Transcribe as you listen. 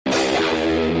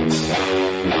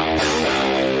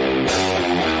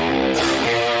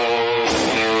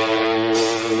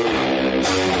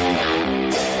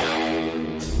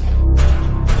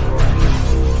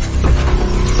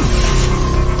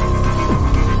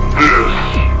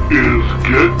is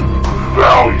Get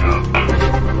Valiant.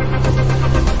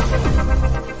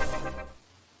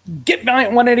 Get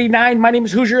Valiant 189. My name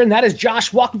is Hoosier, and that is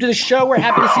Josh. Welcome to the show. We're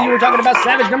happy to see you. We're talking about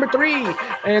Savage number 3.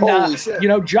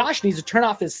 And, Josh needs to turn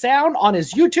off his sound on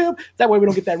his YouTube. That way we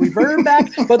don't get that reverb back.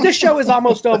 But this show is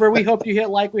almost over. We hope you hit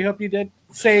like. We hope you did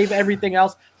save everything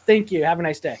else. Thank you. Have a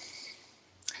nice day.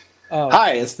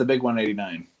 Hi, it's the big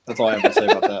 189. That's all I have to say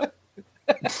about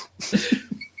that.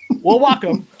 Well,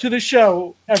 welcome to the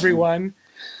show, everyone.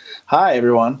 Hi,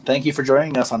 everyone. Thank you for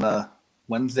joining us on a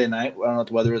Wednesday night. I don't know what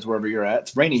the weather is wherever you're at.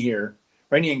 It's rainy here.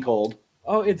 Rainy and cold.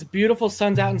 Oh, it's beautiful.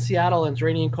 Sun's out in Seattle, and it's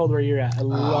rainy and cold where you're at. I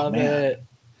love it.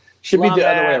 Should be the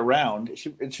other way around. It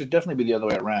should definitely be the other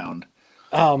way around.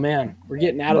 Oh, man. We're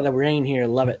getting out of the rain here.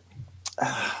 Love it.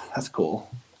 That's cool.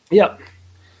 Yep.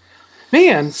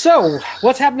 Man, so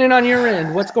what's happening on your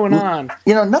end? What's going on?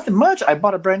 Nothing much. I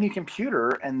bought a brand new computer,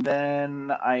 and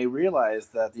then I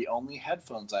realized that the only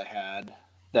headphones I had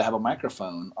that have a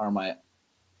microphone are my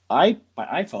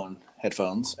iPhone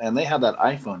headphones, and they have that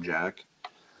iPhone jack.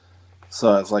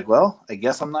 So I was like, well, I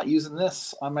guess I'm not using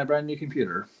this on my brand new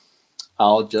computer.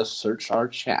 I'll just search our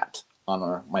chat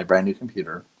on my brand new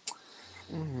computer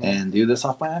and do this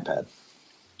off my iPad.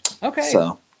 Okay.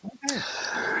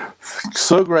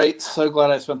 So great. So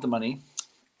glad I spent the money.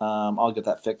 I'll get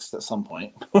that fixed at some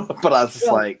point. But I was just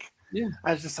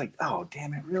like, oh,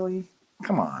 damn it, really?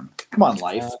 Come on,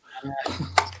 life.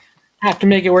 Have to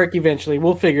make it work eventually.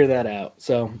 We'll figure that out.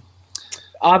 So,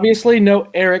 obviously, no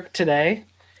Eric today.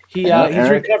 He's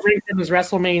recovering from his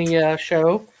WrestleMania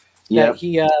show. Yeah.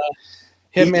 He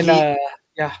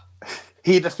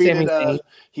defeated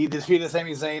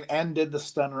Sami Zayn and did the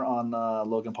stunner on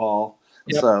Logan Paul.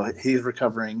 Yep. So he's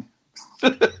recovering.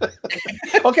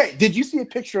 Okay, did you see a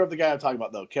picture of the guy I'm talking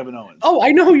about though, Kevin Owens? Oh,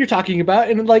 I know who you're talking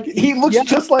about, and he looks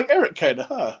just like Eric, kind of,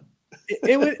 huh?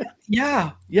 It was,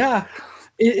 yeah.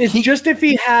 It's just if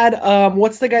he had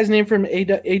what's the guy's name from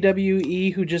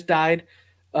AWE who just died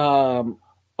a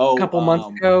couple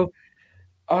months ago?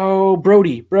 Oh,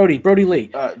 Brody Lee. Brody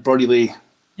Lee.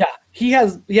 Yeah, he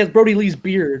has Brody Lee's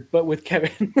beard, but with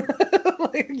Kevin.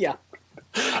 Yeah.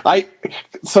 I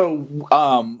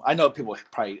know people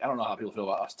probably, I don't know how people feel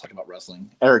about us talking about wrestling.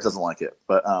 Eric doesn't like it,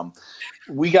 but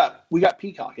we got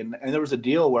Peacock, and there was a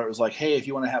deal where it was like, hey, if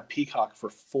you want to have Peacock for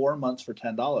 4 months for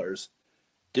 $10,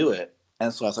 do it.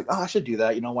 And so I was like, oh, I should do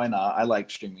that. Why not? I like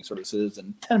streaming services,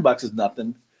 and $10 is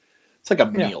nothing. It's like a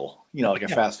meal, like a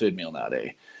fast food meal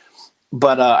nowadays.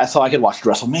 But I saw I could watch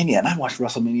WrestleMania, and I've watched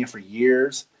WrestleMania for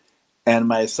years. And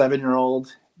my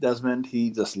 7-year-old Desmond, he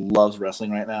just loves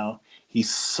wrestling right now. He's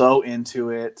so into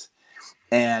it.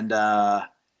 And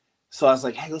so I was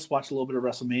like, hey, let's watch a little bit of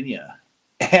WrestleMania.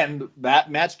 And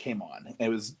that match came on. It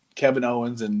was Kevin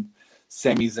Owens and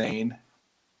Sami Zayn.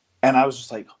 And I was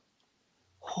just like,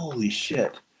 holy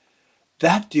shit.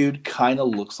 That dude kind of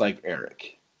looks like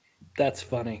Eric. That's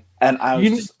funny. And I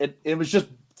was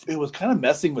it was kind of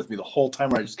messing with me the whole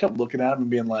time where I just kept looking at him and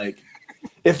being like,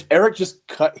 if Eric just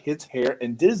cut his hair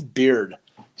and did his beard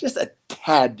just a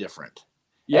tad different.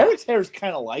 Yeah. Eric's hair is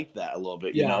kind of like that a little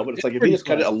bit, but it's like if he just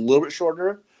cut it a little bit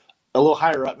shorter, a little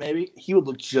higher up maybe, he would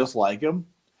look just like him.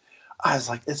 I was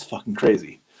like, it's fucking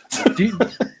crazy. Do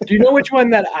you know which one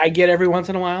that I get every once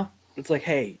in a while? It's like,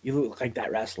 hey, you look like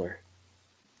that wrestler.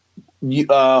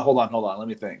 Hold on. Let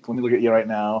me think. Let me look at you right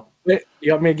now. Wait,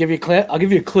 you want me to give you a clue? I'll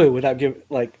give you a clue without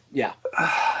yeah.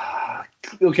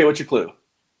 Okay, what's your clue?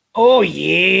 Oh,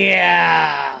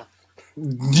 yeah.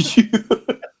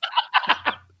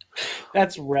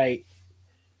 That's right.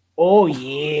 Oh,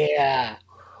 yeah.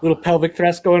 Little pelvic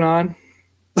thrust going on.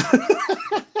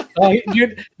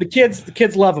 The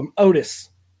kids love him. Otis.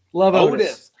 Love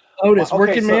Otis. Otis,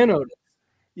 working man Otis.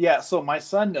 Yeah, so my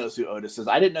son knows who Otis is.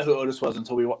 I didn't know who Otis was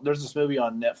until there's this movie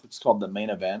on Netflix called The Main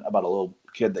Event about a little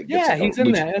kid that gets he's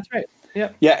in there. That's right.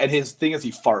 Yeah. Yeah, and his thing is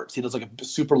he farts. He does like a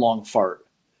super long fart.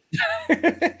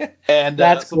 And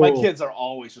that's so cool. My kids are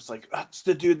always just like, that's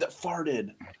the dude that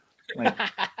farted. Like,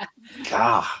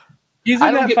 God. He's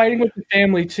in that Fighting with the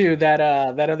Family too. That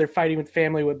other Fighting with the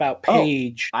Family about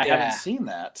Paige. I haven't seen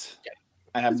that.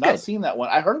 I have not seen that one.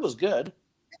 I heard it was good.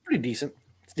 It's pretty decent.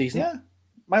 It's decent. Yeah.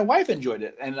 My wife enjoyed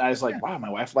it, and I was like, wow, my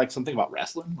wife likes something about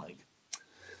wrestling. Like,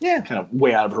 kind of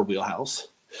way out of her wheelhouse.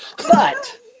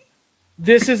 But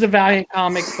this is a Valiant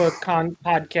comic book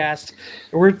podcast.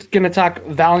 We're going to talk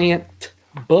Valiant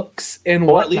books and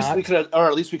whatnot. Or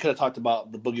at least we could have talked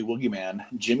about the Boogie Woogie Man,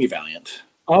 Jimmy Valiant.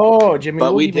 Oh, Jimmy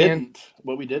but Woogie we Man. didn't.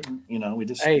 But we didn't. We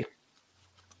just. Hey,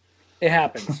 it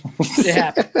happens. It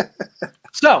happens.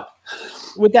 So,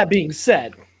 with that being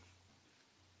said,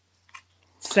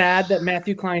 sad that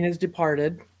Matthew Klein has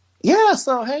departed. Yeah,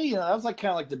 so hey, that was like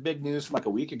kind of like the big news from like a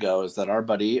week ago is that our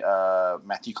buddy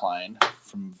Matthew Klein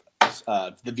from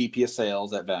the VP of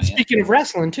Sales at Valiant. Speaking of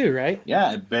wrestling too, right?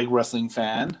 Yeah, a big wrestling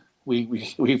fan.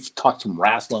 We've talked some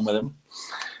wrestling with him,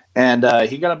 and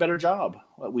he got a better job.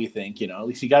 What we think, at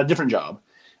least he got a different job.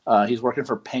 He's working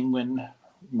for Penguin.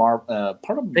 Part of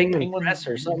Penguin Press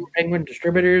or some Penguin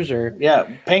Distributors or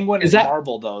Penguin is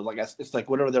Marvel though. Like it's like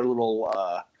whatever their little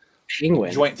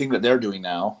Penguin joint thing that they're doing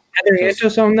now. Heather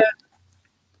Antos on that?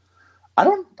 I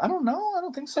don't know. I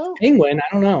don't think so. Penguin, I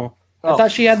don't know. I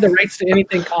thought she had the rights to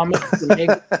anything comics.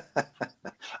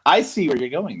 I see where you're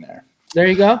going there. There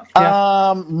you go.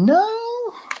 Yeah.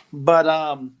 No,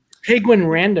 but Penguin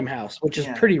Random House, which is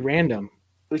pretty random.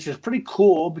 Which is pretty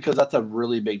cool because that's a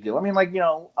really big deal. I mean, like,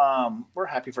 we're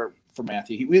happy for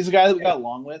Matthew. He's a guy that we got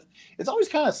along with. It's always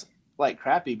kind of like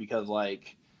crappy because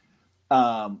like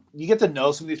you get to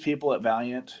know some of these people at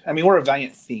Valiant. I mean, we're a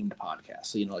Valiant themed podcast,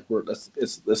 so like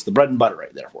it's the bread and butter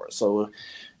right there for us. So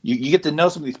you get to know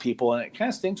some of these people, and it kind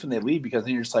of stinks when they leave because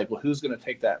then you're just like, well, who's going to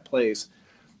take that place,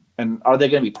 and are they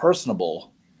going to be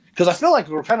personable? Because I feel like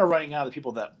we're kind of running out of the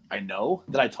people that I know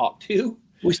that I talk to.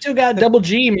 We still got Double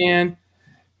G, man.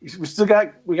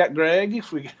 We got Greg,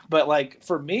 but like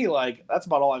for me, like that's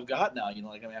about all I've got now.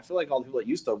 Like I mean, I feel like all the people that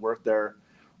used to work there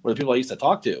were the people I used to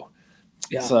talk to.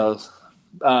 Yeah. So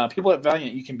people at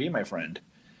Valiant, you can be my friend,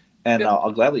 and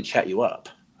I'll gladly chat you up.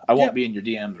 I won't be in your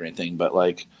DMs or anything, but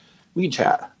like we can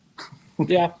chat.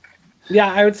 Yeah.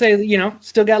 I would say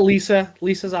still got Lisa.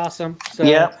 Lisa's awesome. So,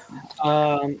 yeah.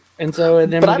 And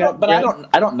then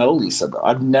I don't know Lisa though.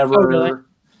 I've never. Oh, really?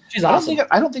 She's awesome.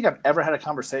 I don't think I've ever had a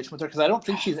conversation with her because I don't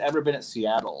think she's ever been at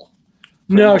Seattle.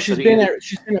 No, she's been at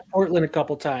Portland a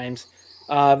couple times.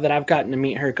 That I've gotten to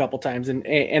meet her a couple times,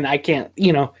 and I can't,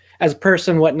 as a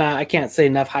person, whatnot, I can't say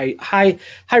enough high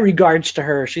regards to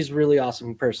her. She's a really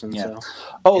awesome person. Yeah.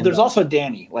 So. There's also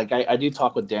Danny. Like I do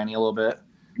talk with Danny a little bit.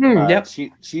 Yep.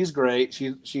 She's great.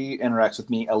 She interacts with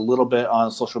me a little bit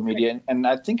on social media, and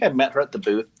I think I met her at the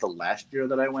booth the last year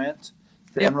that I went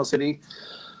to Emerald City.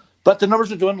 But the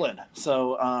numbers are dwindling,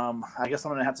 so I guess I'm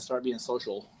going to have to start being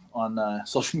social on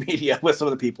social media with some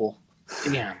of the people.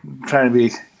 Yeah, trying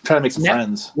to make some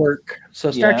friends. Work.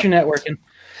 So start your networking.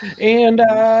 And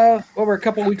we're a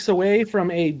couple weeks away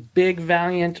from a big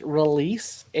Valiant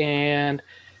release, and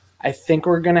I think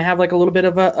we're going to have like a little bit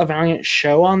of a Valiant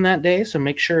show on that day. So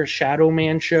make sure Shadow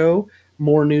Man show.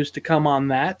 More news to come on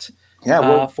that.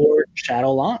 Yeah, for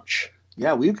Shadow launch.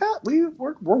 Yeah, we're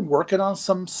working on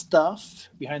some stuff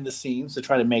behind the scenes to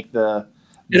try to make a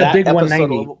big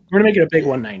 190. We're gonna make it a big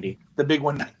 190. The big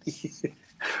 190.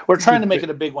 We're trying to make it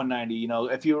a big 190.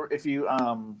 If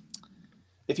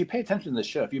you pay attention to the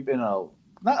show, if you've been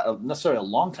not necessarily a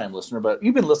long time listener, but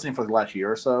you've been listening for the last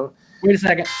year or so. Wait a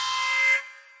second.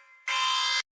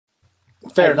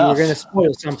 Fair enough. You're gonna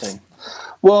spoil something.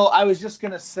 Well, I was just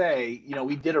gonna say,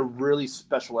 we did a really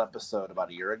special episode about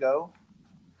a year ago.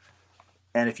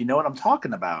 And if you know what I'm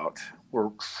talking about, we're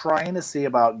trying to see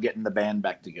about getting the band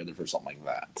back together for something like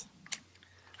that.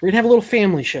 We're going to have a little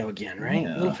family show again, right?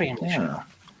 Yeah, a little family show.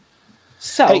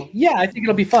 So, I think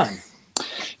it'll be fun.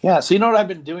 Yeah, so you know what I've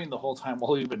been doing the whole time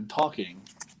while we've been talking?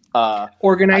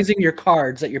 Organizing your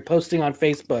cards that you're posting on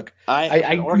Facebook.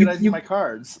 I'm organizing my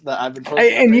cards that I've been posting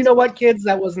and you know what, kids?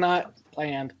 That was not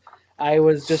planned. I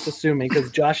was just assuming because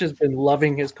Josh has been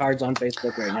loving his cards on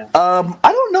Facebook right now.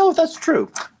 I don't know if that's true.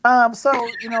 So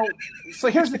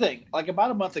here's the thing. Like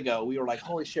about a month ago, we were like,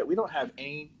 "Holy shit, we don't have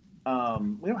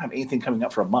anything coming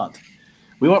up for a month."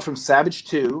 We went from Savage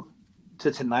 2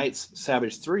 to tonight's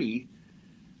Savage 3,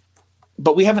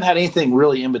 but we haven't had anything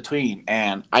really in between.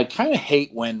 And I kind of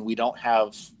hate when we don't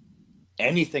have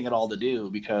anything at all to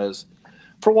do because.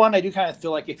 For one, I do kind of feel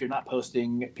like if you're not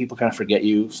posting, people kind of forget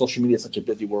you. Social media is such a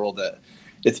busy world that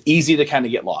it's easy to kind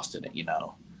of get lost in it,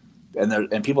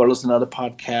 And people are listening to other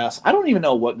podcasts. I don't even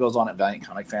know what goes on at Valiant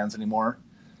Comic Fans anymore.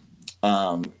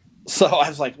 So I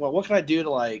was like, well, what can I do to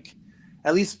like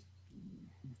at least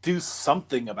do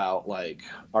something about like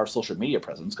our social media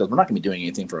presence because we're not going to be doing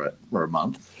anything for a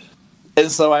month.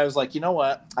 And so I was like, you know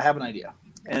what? I have an idea,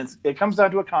 and it comes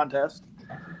down to a contest.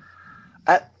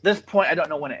 At this point, I don't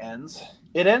know when it ends.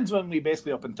 It ends when we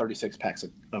basically open 36 packs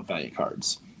of Valiant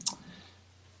cards.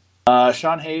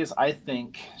 Sean Hayes, I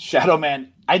think Shadow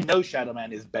Man. I know Shadow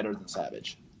Man is better than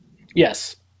Savage.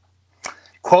 Yes.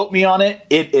 Quote me on it.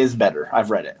 It is better. I've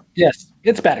read it. Yes,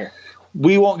 it's better.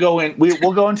 We won't go in.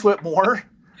 We'll go into it more.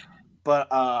 But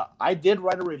I did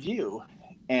write a review,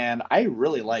 and I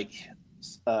really like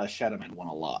Shadow Man 1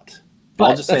 a lot. But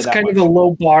I'll just say that's kind of a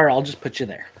low bar. I'll just put you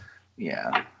there.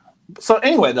 Yeah. So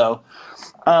anyway, though,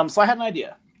 so I had an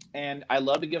idea, and I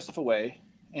love to give stuff away,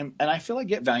 and I feel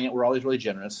like at Valiant we're always really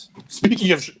generous.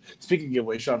 Speaking of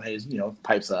giveaways, Sean Hayes,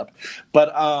 pipes up,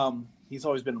 but he's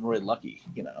always been really lucky.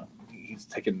 He's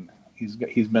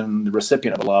been the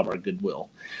recipient of a lot of our goodwill.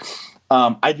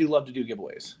 I do love to do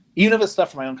giveaways, even if it's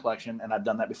stuff from my own collection, and I've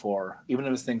done that before. Even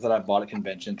if it's things that I've bought at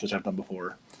conventions, which I've done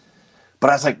before. But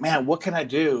I was like, man, what can I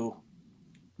do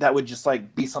that would just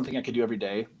like be something I could do every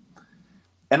day?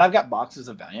 And I've got boxes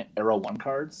of Valiant Arrow 1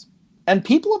 cards. And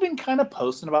people have been kind of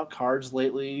posting about cards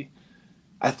lately.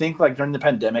 I think like during the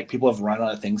pandemic, people have run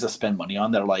out of things to spend money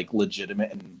on that are like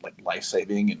legitimate and like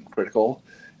life-saving and critical.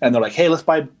 And they're like, hey, let's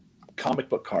buy comic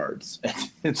book cards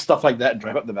and stuff like that and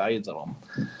drive up the values of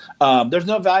them. There's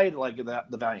no value to like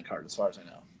the Valiant card as far as I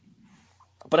know.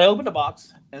 But I opened a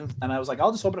box and I was like,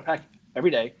 I'll just open a pack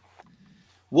every day.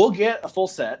 We'll get a full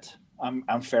set.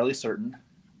 I'm fairly certain.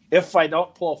 If I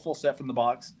don't pull a full set from the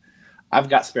box, I've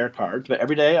got spare cards. But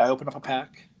every day I open up a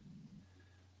pack.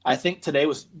 I think today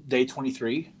was day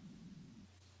 23.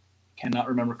 Cannot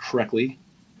remember correctly.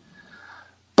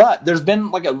 But there's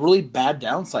been like a really bad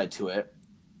downside to it.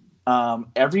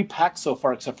 Every pack so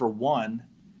far, except for one,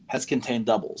 has contained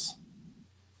doubles.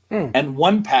 And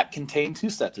one pack contained 2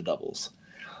 sets of doubles.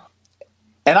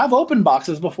 And I've opened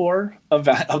boxes before of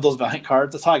those Valiant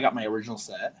cards. That's how I got my original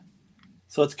set.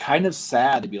 So it's kind of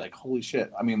sad to be like, holy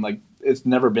shit. I mean, like, it's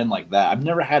never been like that. I've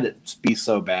never had it be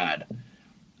so bad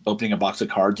opening a box of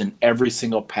cards and every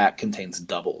single pack contains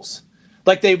doubles.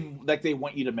 Like they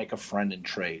want you to make a friend and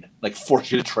trade, like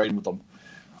force you to trade with them.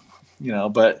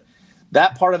 But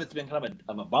that part of it's been kind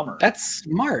of a bummer. That's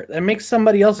smart. That makes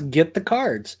somebody else get the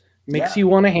cards. Makes you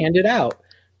want to hand it out.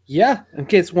 Yeah, in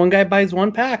case one guy buys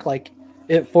 1 pack, like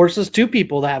it forces 2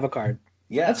 people to have a card.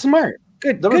 Yeah, that's smart.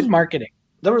 Good marketing.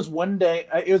 There was one day.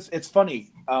 It's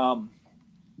funny.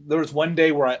 There was one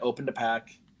day where I opened a pack.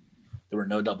 There were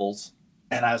no doubles,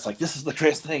 and I was like, "This is the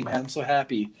greatest thing, man! I'm so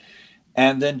happy."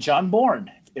 And then John Bourne,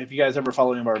 if you guys ever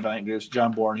follow any of our Valiant groups,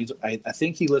 John Bourne, I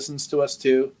think he listens to us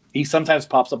too. He sometimes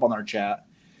pops up on our chat.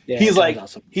 Yeah, he's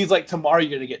like, tomorrow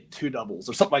you're gonna get 2 doubles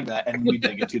or something like that, and we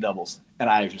did get 2 doubles, and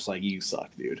I was just like, you suck,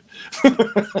 dude.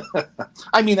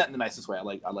 I mean that in the nicest way. I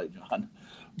like John,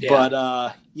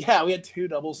 but we had 2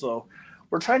 doubles, so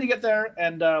we're trying to get there.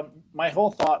 And my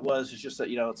whole thought was just that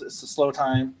it's a slow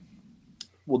time.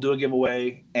 We'll do a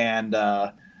giveaway, and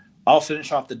I'll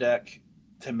finish off the deck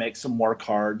to make some more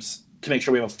cards to make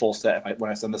sure we have a full set when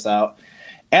I send this out.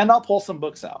 And I'll pull some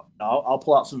books out. I'll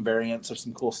pull out some variants or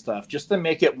some cool stuff just to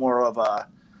make it more of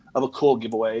a cool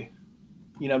giveaway.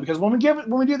 Because when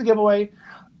we do the giveaway,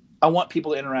 I want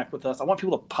people to interact with us. I want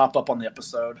people to pop up on the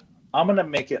episode. I'm gonna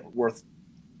make it worth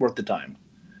the time.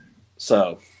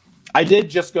 So I did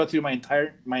just go through my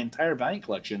entire Valiant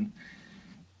collection,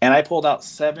 and I pulled out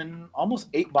 7, almost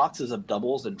 8 boxes of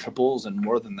doubles and triples and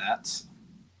more than that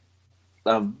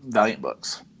of Valiant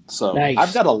books. So nice.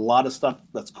 I've got a lot of stuff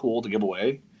that's cool to give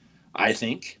away, I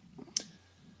think.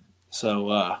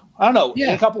 So I don't know. Yeah.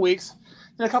 In a couple weeks,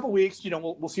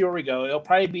 we'll see where we go. It'll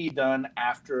probably be done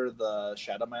after the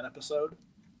Shadowman episode.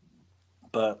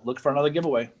 But look for another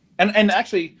giveaway. And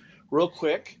actually, real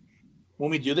quick,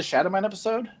 when we do the Shadowman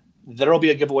episode, there will be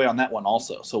a giveaway on that one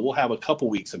also. So we'll have a couple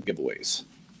weeks of giveaways.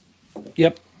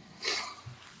 Yep.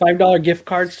 $5 gift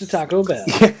cards to Taco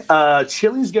Bell.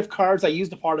 Chili's gift cards. I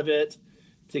used a part of it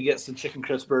to get some chicken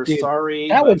crispers. Dude, sorry.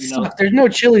 That would suck. There's no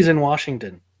Chili's in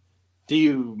Washington. Do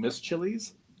you miss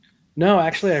Chili's? No,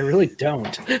 actually, I really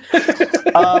don't.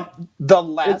 The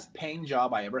last paying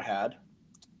job I ever had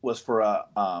was for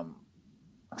I'm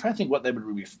trying to think what they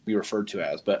would be referred to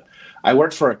as, but I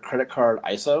worked for a credit card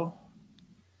ISO,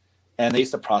 and they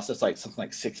used to process like something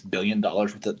like $6 billion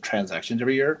worth of transactions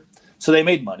every year. So they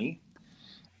made money.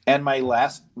 And my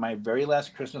very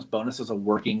last Christmas bonus as a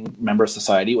working member of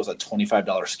society was a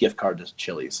 $25 gift card to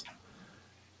Chili's.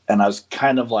 And I was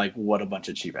kind of like, what a bunch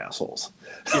of cheap assholes.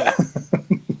 Yeah.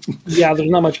 Yeah, there's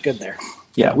not much good there.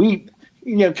 Yeah,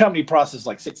 company processed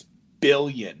like $6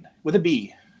 billion with a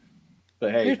B.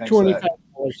 But hey, here's $25.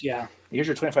 Yeah. Here's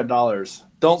your $25.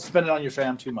 Don't spend it on your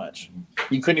fam too much.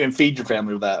 You couldn't even feed your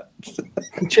family with that.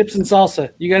 Chips and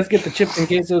salsa. You guys get the chips and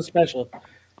queso special.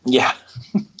 Yeah.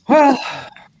 Well,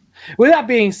 with that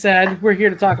being said, we're here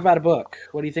to talk about a book.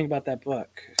 What do you think about that book?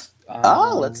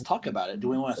 Let's talk about it. Do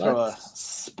we want to throw a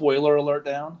spoiler alert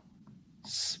down?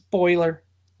 Spoiler.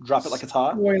 Drop it like it's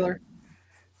hot? Spoiler.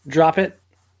 Drop it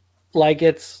like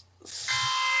it's...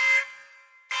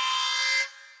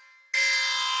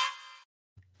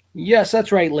 Yes,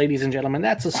 that's right, ladies and gentlemen.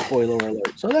 That's a spoiler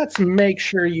alert. So let's make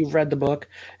sure you've read the book.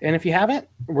 And if you haven't,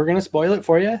 we're going to spoil it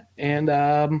for you. And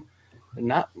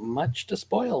not much to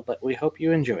spoil, but we hope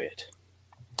you enjoy it.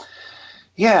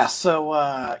 Yeah,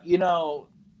 so,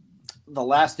 the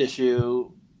last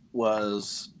issue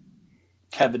was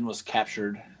Kevin was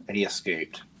captured and he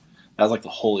escaped. That was like the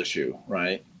whole issue,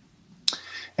 right?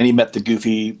 And he met the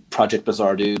goofy Project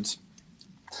Bizarre dudes.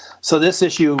 So this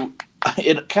issue,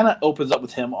 it kind of opens up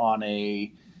with him on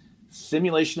a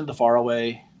simulation of the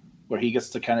faraway, where he gets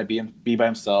to kind of be by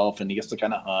himself, and he gets to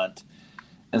kind of hunt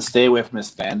and stay away from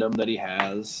his fandom that he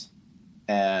has.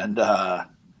 And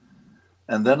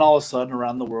then all of a sudden,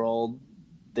 around the world,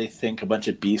 they think a bunch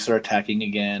of beasts are attacking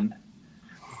again,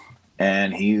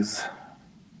 and he's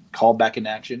called back in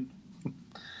action.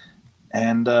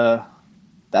 And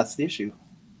that's the issue.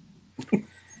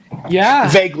 Yeah,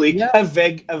 vaguely, yeah. a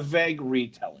vague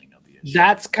retelling of the issue.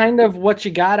 That's kind of what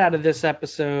you got out of this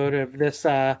episode of this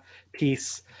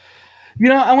piece. You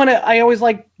know, I always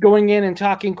like going in and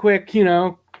talking quick. You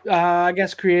know, I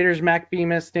guess creators Mac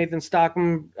Bemis, Nathan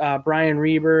Stockman, Brian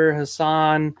Reber,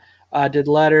 Hassan did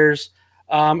letters,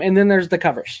 and then there's the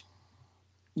covers.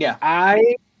 Yeah,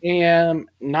 I am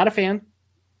not a fan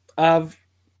of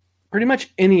pretty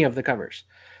much any of the covers.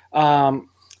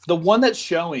 The one that's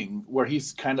showing where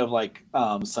he's kind of like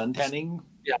suntanning,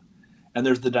 yeah. And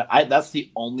there's that's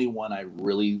the only one I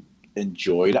really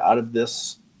enjoyed out of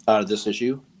this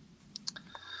issue.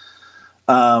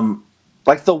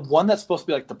 Like the one that's supposed to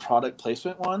be like the product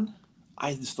placement one,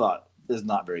 I just thought is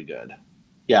not very good.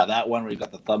 Yeah, that one where you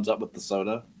got the thumbs up with the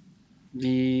soda.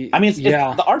 The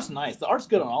art's nice. The art's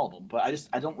good on all of them, but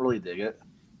I don't really dig it.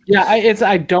 Yeah,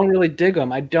 I don't really dig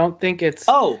them. I don't think it's.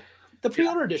 Oh, the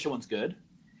pre-order edition one's good.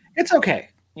 It's okay.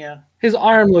 Yeah, his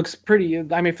arm looks pretty. I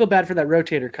mean, I feel bad for that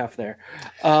rotator cuff there.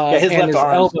 His left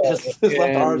arm. His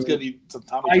left arm's gonna need some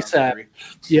Tommy John.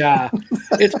 Yeah,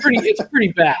 it's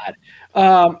pretty bad.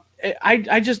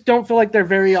 I just don't feel like they're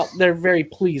very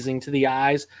pleasing to the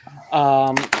eyes.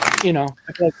 You know,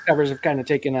 I feel like the covers have kind of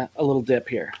taken a little dip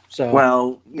here. So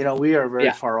well, you know, we are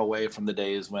very far away from the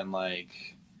days when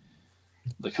like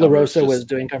the LaRosa was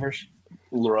doing covers.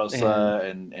 LaRosa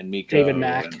and Miko. David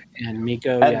Mack and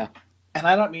Miko, yeah. And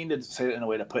I don't mean to say it in a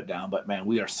way to put down, but man,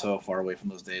 we are so far away from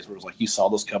those days where it was like you saw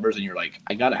those covers and you're like,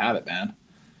 I gotta have it, man.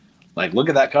 Like, look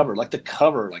at that cover. Like the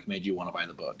cover like made you want to buy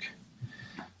the book.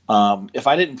 If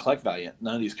I didn't collect Valiant,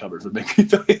 none of these covers would make me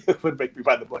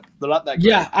buy the book. They're not that great.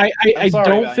 Yeah, I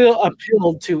don't feel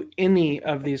appealed to any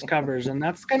of these covers, and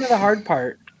that's kind of the hard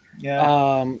part.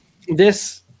 Yeah.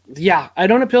 I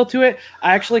don't appeal to it.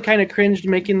 I actually kind of cringed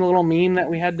making the little meme that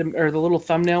we had to, or the little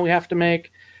thumbnail we have to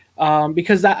make,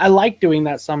 because I like doing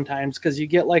that sometimes because you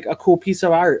get like a cool piece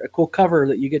of art, a cool cover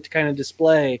that you get to kind of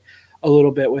display a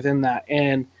little bit within that.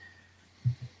 And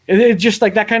it just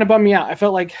like that kind of bummed me out. I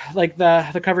felt like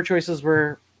the cover choices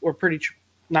were pretty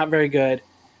not very good.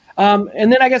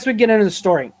 And then I guess we get into the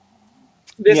story.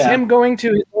 Him going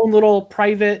to his own little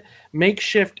private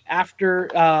makeshift after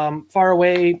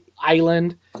faraway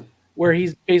island where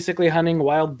he's basically hunting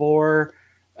wild boar.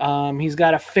 He's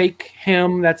got a fake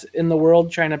him that's in the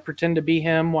world trying to pretend to be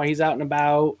him while he's out and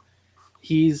about.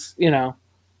 He's, you know,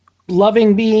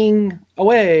 loving being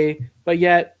away, but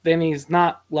yet then he's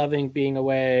not loving being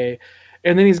away.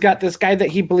 And then he's got this guy that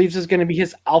he believes is going to be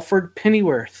his Alfred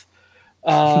Pennyworth,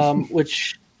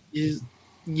 which is,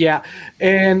 yeah.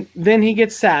 And then he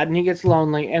gets sad and he gets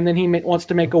lonely. And then he wants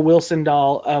to make a Wilson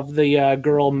doll of the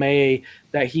girl May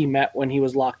that he met when he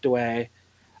was locked away.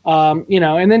 You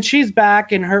know, and then she's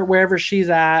back in her wherever she's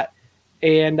at.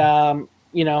 And,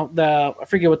 you know, I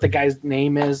forget what the guy's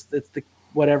name is. It's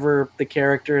whatever the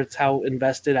character, it's how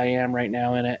invested I am right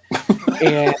now in it.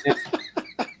 And,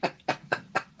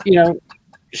 you know,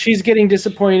 she's getting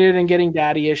disappointed and getting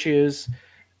daddy issues,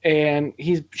 and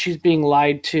she's being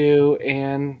lied to,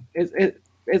 and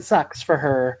it sucks for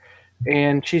her,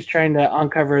 and she's trying to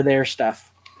uncover their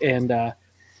stuff. And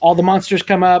all the monsters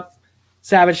come up.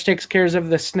 Savage takes care of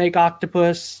the snake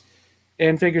octopus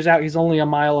and figures out he's only a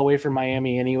mile away from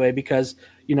Miami anyway, because,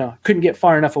 you know, couldn't get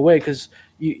far enough away because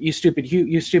you stupid,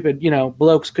 you know,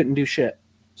 blokes couldn't do shit.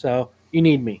 So you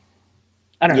need me.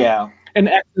 I don't know. Yeah. And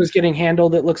Exo's getting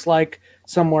handled, it looks like,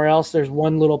 somewhere else. There's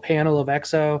one little panel of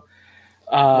Exo.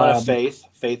 One of Faith.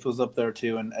 Faith was up there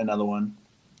too, and another one.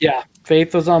 Yeah,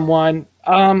 Faith was on one.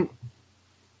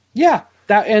 Yeah,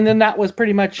 and then that was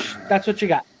pretty much, that's what you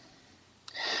got.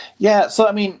 Yeah, so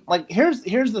I mean, like, here's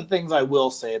the things I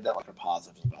will say that like are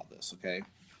positives about this. Okay,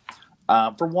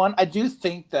 for one, I do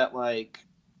think that like,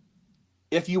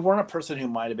 if you weren't a person who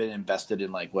might have been invested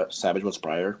in like what Savage was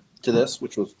prior to this,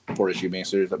 which was 4-issue main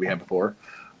series that we had before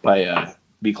by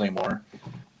B. Claymore,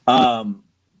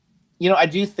 you know, I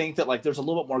do think that like there's a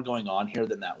little bit more going on here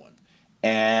than that one,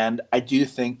 and I do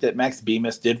think that Max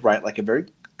Bemis did write like a very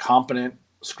competent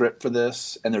script for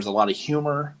this, and there's a lot of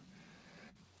humor.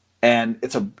 And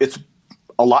it's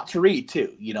a lot to read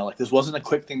too. You know, like this wasn't a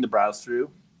quick thing to browse through.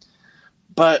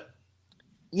 But,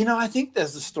 you know, I think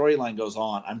as the storyline goes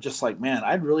on, I'm just like, man,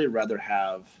 I'd really rather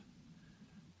have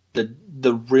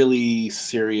the really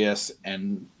serious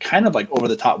and kind of like over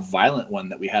the top violent one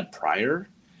that we had prior,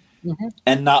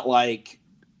 and not like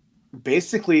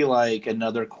basically like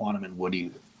another Quantum and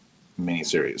Woody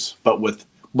miniseries, but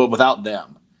without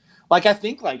them. Like, I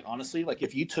think, like, honestly, like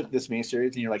if you took this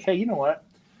miniseries and you're like, hey, you know what?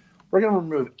 We're going to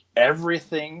remove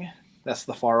everything that's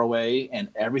the Faraway and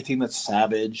everything that's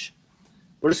Savage.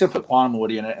 We're just going to put Quantum and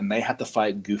Woody in it, and they have to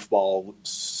fight goofball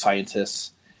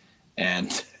scientists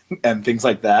and things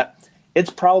like that. It's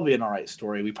probably an all right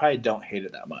story. We probably don't hate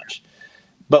it that much.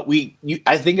 But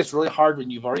I think it's really hard when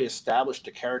you've already established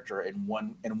a character in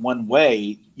one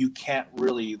way. You can't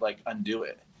really like undo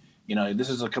it. You know, this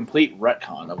is a complete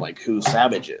retcon of like who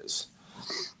Savage is.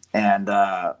 And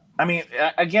I mean,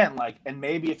 again, like, and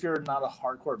maybe if you're not a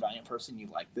hardcore Valiant person, you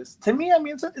like this. To me, I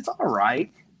mean, it's all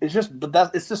right. It's just,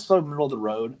 but it's just so middle of the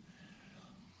road.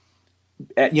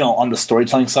 You know, on the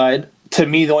storytelling side, to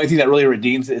me, the only thing that really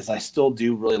redeems it is I still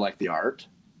do really like the art.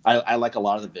 I like a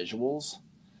lot of the visuals,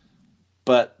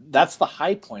 but that's the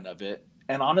high point of it.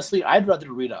 And honestly, I'd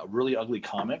rather read a really ugly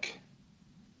comic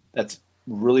that's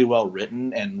really well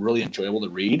written and really enjoyable to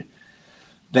read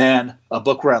than a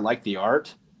book where I like the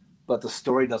art, but the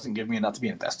story doesn't give me enough to be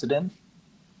invested in,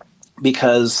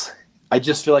 because I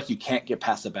just feel like you can't get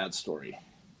past a bad story.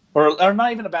 Or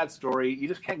not even a bad story. You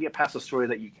just can't get past a story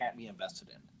that you can't be invested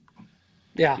in.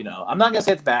 Yeah. You know, I'm not gonna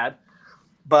say it's bad,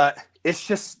 but it's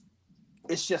just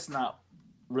not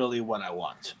really what I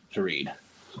want to read.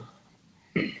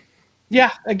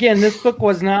 Yeah. Again, this book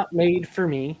was not made for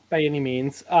me by any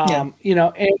means. You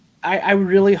know, and I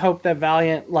really hope that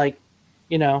Valiant, like,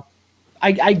 you know,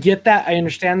 I get that, I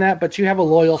understand that, but you have a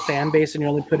loyal fan base and you're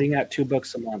only putting out 2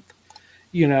 books a month.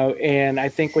 You know, and I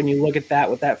think when you look at that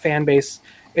with that fan base,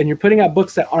 and you're putting out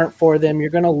books that aren't for them, you're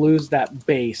going to lose that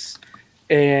base.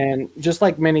 And just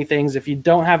like many things, if you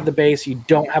don't have the base, you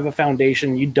don't have a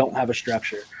foundation, you don't have a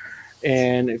structure.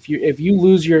 And if you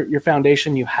lose your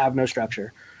foundation, you have no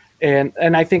structure. And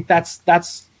I think that's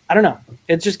I don't know.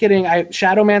 It's just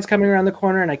Shadow Man's coming around the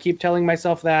corner, and I keep telling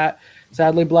myself that.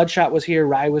 Sadly, Bloodshot was here,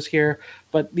 Rye was here,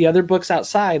 but the other books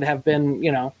outside have been,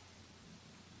 you know,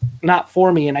 not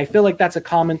for me. And I feel like that's a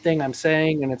common thing I'm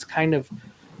saying, and it's kind of,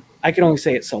 I can only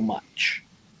say it so much,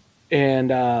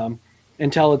 and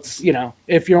until it's, you know,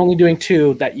 if you're only doing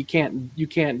 2, that you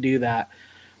can't do that.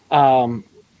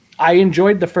 I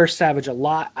enjoyed the first Savage a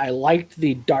lot. I liked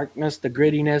the darkness, the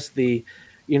grittiness,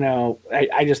 you know,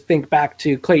 I just think back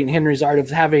to Clayton Henry's art of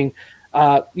having,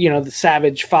 you know, the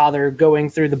Savage father going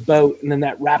through the boat, and then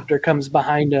that raptor comes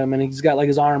behind him, and he's got like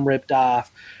his arm ripped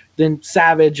off. Then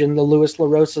Savage and the Louis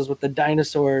LaRosas with the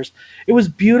dinosaurs. It was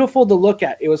beautiful to look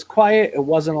at. It was quiet. It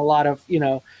wasn't a lot of, you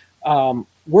know,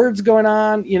 words going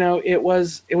on. You know, it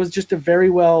was just a very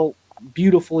well,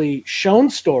 beautifully shown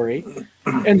story.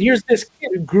 And here's this kid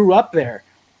who grew up there.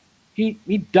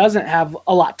 He doesn't have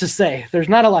a lot to say. There's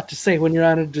not a lot to say when you're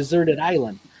on a deserted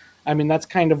island. I mean, that's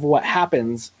kind of what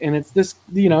happens. And it's this,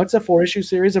 you know, it's a 4-issue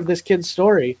series of this kid's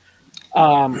story.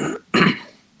 You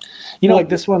know, like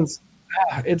this one's,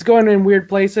 it's going in weird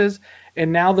places,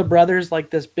 and now the brother's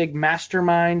like this big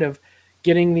mastermind of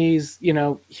getting these, you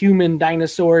know, human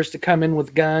dinosaurs to come in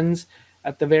with guns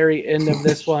at the very end of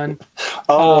this one.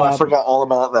 I forgot all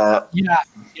about that. Yeah.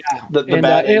 The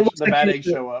bad eggs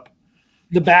show up.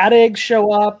 The bad eggs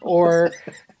show up, or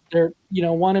they're, you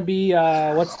know, want to be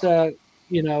what's the,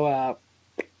 you know,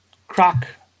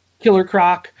 Killer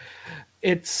Croc.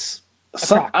 It's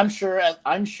I'm sure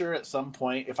at some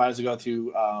point, if I was to go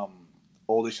through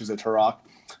old issues of Turok,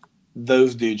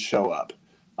 those dudes show up.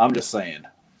 I'm just saying.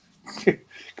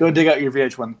 Go dig out your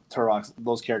VH1 Turok.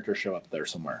 Those characters show up there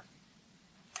somewhere.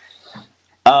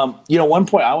 You know, one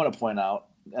point I want to point out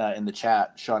in the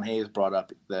chat, Sean Hayes brought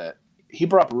up a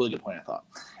really good point, I thought,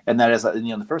 and that is that,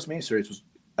 you know, the first miniseries was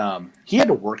he had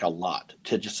to work a lot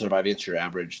to just survive against your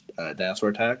average dinosaur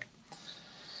attack.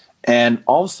 And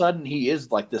all of a sudden, he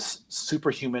is like this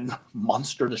superhuman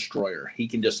monster destroyer. He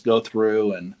can just go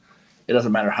through, and it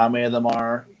doesn't matter how many of them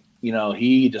are. You know,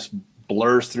 he just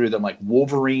blurs through them like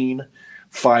Wolverine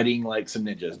fighting like some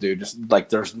ninjas, dude. Just like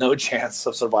there's no chance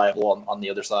of survival on the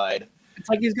other side. It's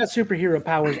like he's got superhero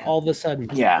powers all of a sudden.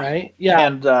 Yeah. Right? Yeah.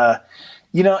 And,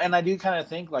 you know, and I do kind of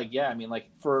think like, yeah, I mean, like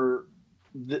for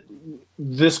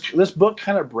this book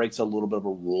kind of breaks a little bit of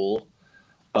a rule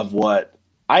of what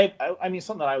I mean,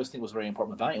 something that I always think was very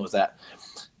important with Valiant was that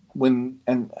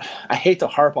and I hate to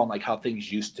harp on like how things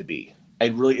used to be.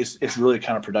 It's really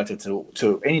kind of productive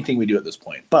to anything we do at this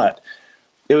point. But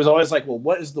it was always like, well,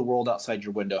 what is the world outside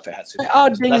your window if it has superheroes? Oh,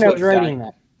 dang it, I was writing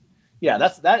that. Yeah,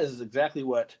 that is exactly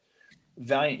what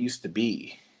Valiant used to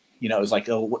be. You know, it was like,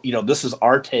 oh, you know, this is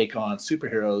our take on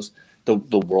superheroes, the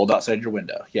world outside your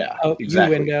window. Yeah, exactly.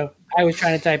 Your window. I was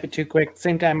trying to type it too quick.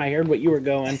 Same time I heard what you were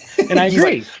going, and I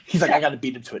agree. He's like, I got to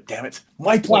beat into it. Damn it,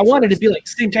 my point. Well, I wanted to be like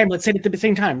same time. Let's say it at the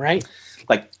same time, right?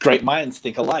 Like great minds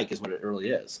think alike is what it really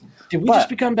is. Did we just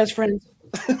become best friends?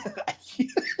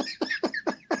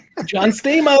 John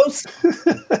Stamos.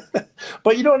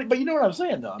 But you know what I'm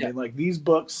saying though. I mean, like these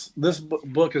books, this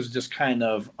book has just kind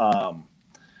of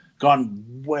gone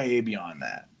way beyond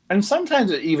that, and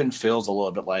sometimes it even feels a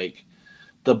little bit like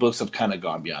the books have kind of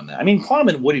gone beyond that. I mean, Quantum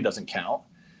and Woody doesn't count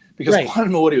because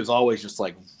Quantum and Woody was always just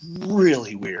like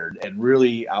really weird and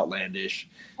really outlandish.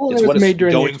 Well, it's what it's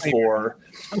going for.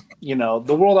 You know,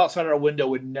 the world outside our window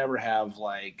would never have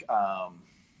like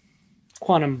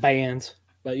quantum bands,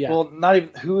 but yeah. Well, not even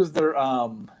who is their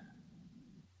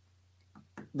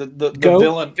the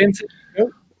villain? Vincent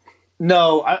Goat?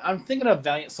 No, I'm thinking of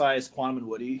Valiant Size Quantum and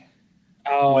Woody.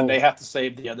 Oh, when they have to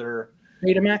save the other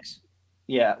Betamax.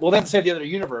 Yeah, well, they have to save the other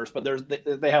universe, but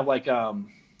they have like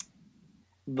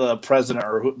the president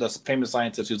or the famous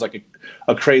scientist who's like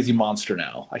a crazy monster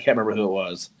now. I can't remember who it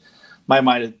was. My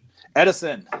mind,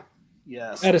 Edison.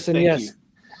 Yes, Edison. Yes,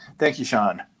 thank you,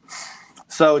 Sean.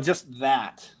 So just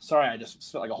that. Sorry, I just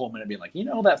spent like a whole minute being like, you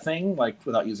know, that thing, like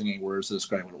without using any words to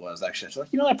describe what it was. Actually, so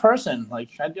like, you know, that person.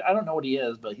 Like, I don't know what he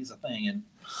is, but he's a thing.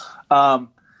 And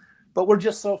but we're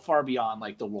just so far beyond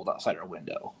like the world outside our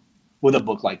window with a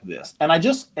book like this. And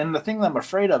the thing that I'm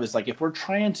afraid of is like if we're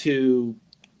trying to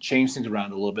change things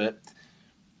around a little bit,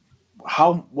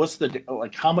 how much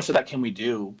of that can we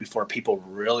do before people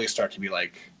really start to be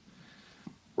like,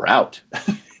 we're out?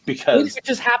 Because it's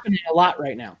just happening a lot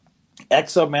right now.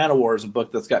 X-O Manowar is a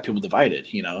book that's got people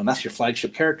divided, you know, and that's your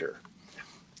flagship character.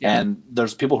 Yeah. And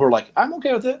there's people who are like, I'm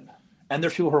okay with it. And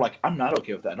there's people who are like, I'm not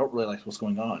okay with that. I don't really like what's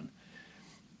going on.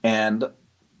 And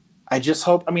I just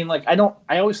hope, I mean, like, I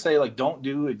always say, like, don't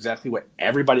do exactly what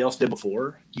everybody else did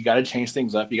before. You got to change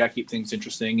things up. You got to keep things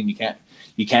interesting, and you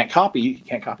can't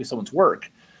copy someone's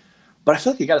work. But I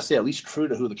feel like you got to stay at least true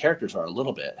to who the characters are a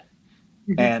little bit.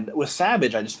 Mm-hmm. And with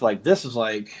Savage, I just feel like this is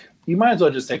like, you might as well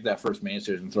just take that first main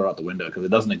series and throw it out the window because it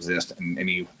doesn't exist in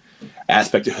any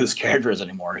aspect of who this character is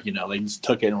anymore. You know, they just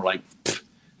took it and were like,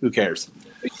 who cares?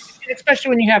 Especially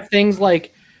when you have things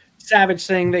like Savage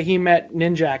saying that he met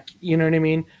Ninjak, you know what I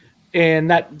mean?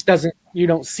 And you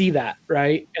don't see that,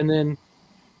 right? And then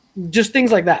just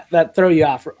things like that throw you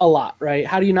off a lot, right?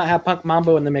 How do you not have Punk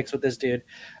Mambo in the mix with this dude?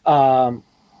 I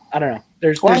don't know.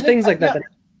 There's things like that.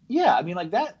 Yeah, I mean,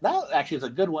 like that actually is a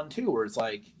good one too, where it's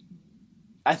like,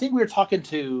 I think we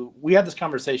had this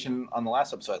conversation on the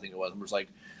last episode, I think it was, where it was like,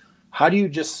 how do you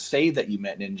just say that you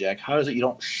met Ninjak? How is it you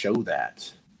don't show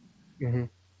that? Mm-hmm.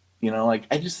 You know, like,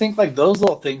 I just think like those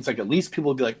little things, like at least people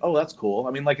would be like, oh, that's cool.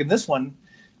 I mean, like in this one,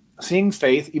 seeing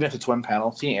Faith, even if it's one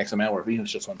panel, seeing X-O Manowar, even if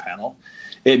it's just one panel,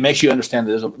 it makes you understand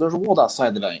that there's a world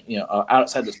outside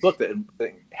outside this book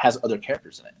that has other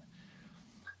characters in it.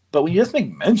 But when you just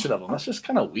make mention of them, that's just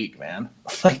kind of weak, man.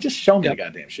 Like, just show me the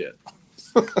goddamn shit.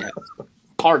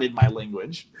 Pardon my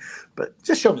language, but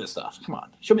just show me the stuff. Come on,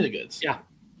 show me the goods. Yeah.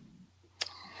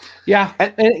 Yeah,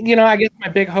 and you know, I guess my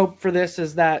big hope for this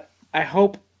is that I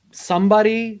hope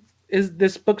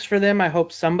this book's for them. I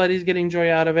hope somebody's getting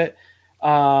joy out of it.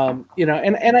 You know,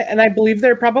 and I believe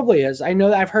there probably is. I know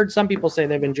that I've heard some people say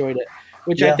they've enjoyed it,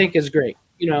 which I think is great.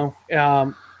 You know,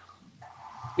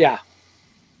 yeah.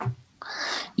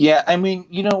 Yeah, I mean,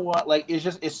 you know what? Like, it's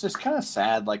just kind of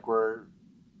sad. Like,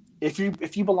 if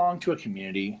you belong to a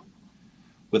community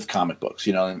with comic books,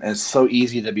 you know, and it's so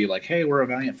easy to be like, hey, we're a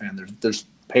Valiant fan. There's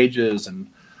pages and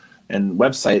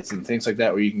websites and things like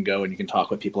that where you can go and you can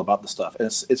talk with people about the stuff. And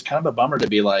it's kind of a bummer to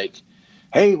be like,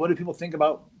 hey, what do people think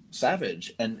about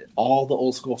Savage? And all the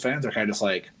old school fans are kind of just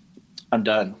like, I'm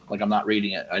done. Like, I'm not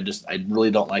reading it. I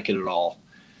really don't like it at all.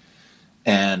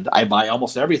 And I buy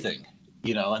almost everything,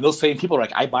 you know, and those same people are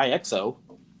like, I buy X-O,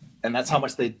 and that's how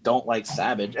much they don't like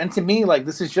Savage. And to me, like,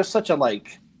 this is just such a,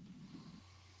 like,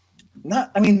 I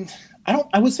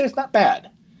would say it's not bad.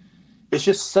 It's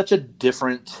just such a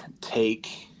different take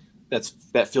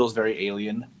that feels very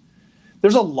alien.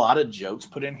 There's a lot of jokes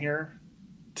put in here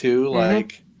too,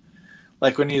 like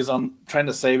when he's trying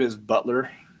to save his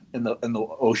butler in the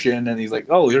ocean, and he's like,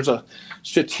 oh, here's a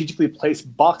strategically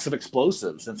placed box of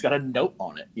explosives, and it's got a note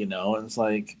on it, you know, and it's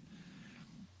like,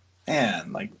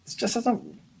 man, like, it just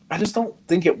doesn't. I just don't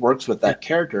think it works with that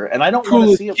character, and I don't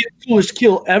want to see it. Coolest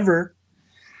kill ever.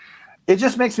 It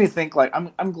just makes me think, like,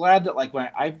 I'm glad that, like, when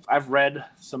I've read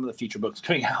some of the feature books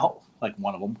coming out like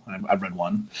one of them. I've read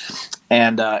one,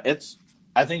 and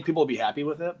I think people will be happy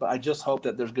with it. But I just hope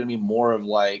that there's going to be more of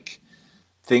like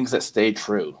things that stay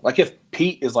true. Like if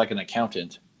Pete is like an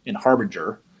accountant in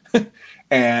Harbinger,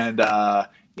 and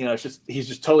he's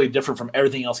just totally different from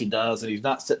everything else he does, and he's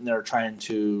not sitting there trying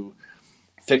to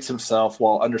fix himself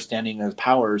while understanding his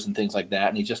powers and things like that,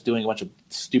 and he's just doing a bunch of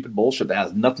stupid bullshit that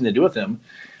has nothing to do with him.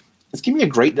 It's giving me a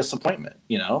great disappointment,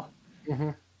 Mm-hmm.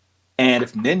 And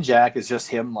if Ninjak is just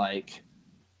him like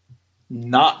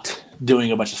not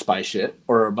doing a bunch of spy shit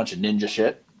or a bunch of ninja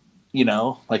shit,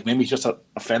 like maybe he's just a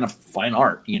fan of fine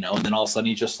art, and then all of a sudden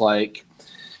he's just like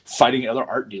fighting other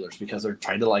art dealers because they're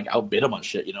trying to like outbid him on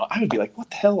shit, I would be like, what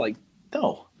the hell? Like,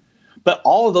 no. But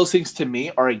all of those things to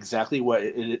me are exactly what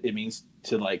it means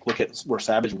to like look at where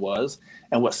Savage was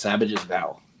and what Savage is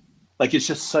now. Like it's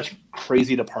just such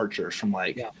crazy departures from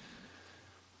like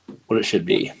what it should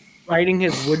be. Riding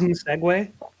his wooden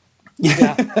Segway.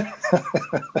 Yeah.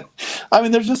 I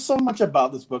mean, there's just so much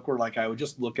about this book where like I would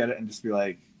just look at it and just be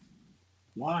like,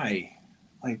 why?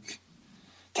 Like,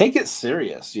 take it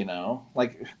serious,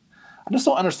 Like, I just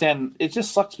don't understand. It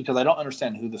just sucks because I don't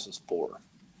understand who this is for.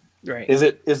 Right. Is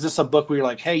this a book where you're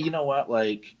like, hey, you know what?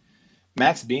 Like,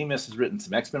 Max Bemis has written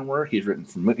some X-Men work. He's written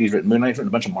Moon Knight. He's written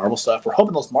a bunch of Marvel stuff. We're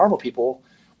hoping those Marvel people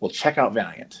will check out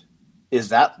Valiant. Is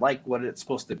that like what it's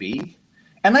supposed to be?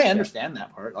 And I understand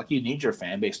that part. Like, you need your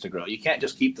fan base to grow. You can't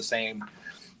just keep the same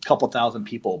couple thousand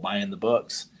people buying the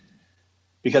books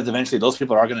because eventually those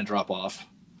people are going to drop off.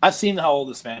 I've seen how old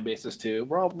this fan base is too.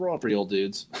 We're all pretty old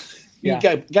dudes. You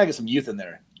gotta get some youth in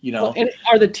there, Well, and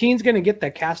are the teens going to get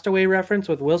the Castaway reference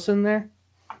with Wilson there?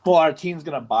 Well, our team's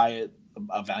going to buy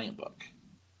a Valiant book.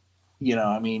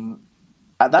 I mean,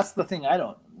 that's the thing I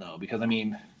don't know because I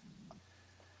mean,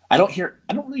 I don't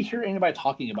really hear anybody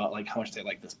talking about like how much they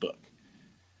like this book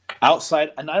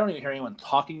outside, and I don't even hear anyone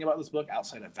talking about this book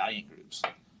outside of Valiant groups.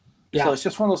 Yeah. So it's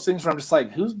just one of those things where I'm just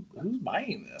like, who's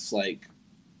buying this? Like,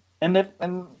 and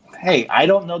hey, I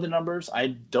don't know the numbers.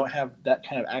 I don't have that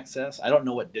kind of access. I don't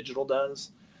know what digital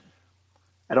does.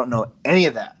 I don't know any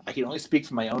of that. I can only speak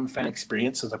from my own fan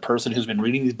experience as a person who's been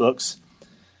reading these books,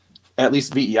 at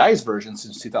least VEI's version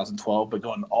since 2012, but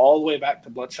going all the way back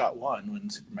to Bloodshot 1 when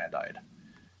Superman died.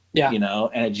 Yeah.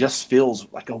 And it just feels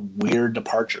like a weird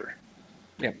departure.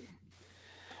 Yep.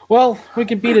 Well, we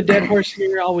can beat a dead horse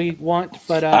here all we want,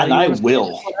 but and I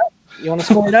will. You want to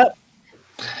score it up?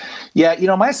 Yeah,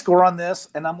 my score on this,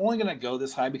 and I'm only going to go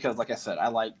this high because, like I said, I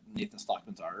like Nathan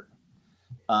Stockman's art.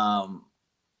 I'm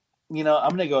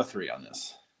going to go a 3 on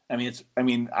this.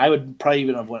 I would probably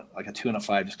even have went like a 2 and a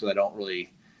 5 just because I don't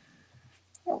really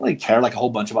care like a whole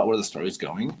bunch about where the story's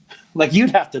going. Like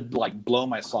you'd have to like blow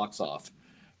my socks off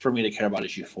for me to care about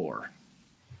issue 4.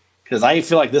 Because I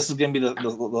feel like this is going to be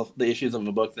the issues of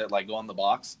a book that like go in the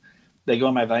box. They go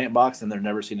in my Valiant box and they're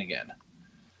never seen again.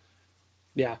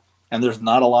 Yeah. And there's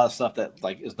not a lot of stuff that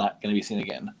like is not going to be seen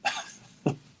again.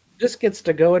 This gets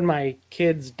to go in my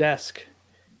kid's desk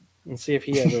and see if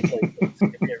he ever plays it,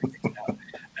 if he ever takes it out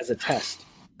as a test.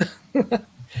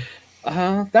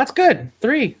 That's good.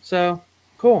 3. So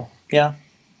cool. Yeah.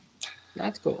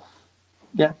 That's cool.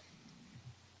 Yeah.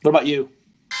 What about you?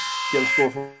 Do you have a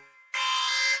score for?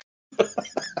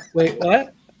 Wait,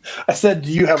 what? I said,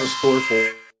 do you have a score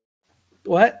for?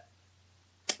 What?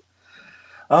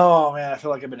 Oh man, I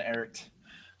feel like I've been Ericked.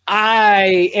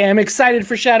 I am excited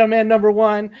for Shadow Man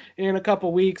 #1 in a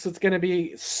couple weeks. It's going to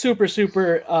be super,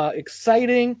 super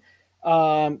exciting.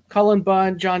 Cullen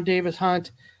Bunn, John Davis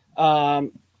Hunt.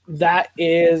 It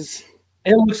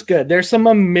looks good. There's some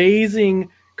amazing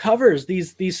covers.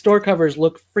 These store covers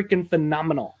look freaking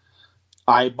phenomenal.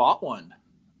 I bought one,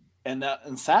 and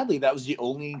sadly, that was the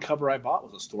only cover I bought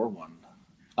was a store one.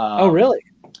 Oh, really?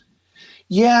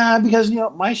 Yeah, because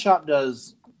my shop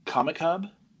does Comic Hub.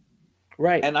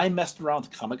 Right. And I messed around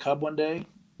with Comic Hub one day.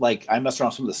 Like I messed around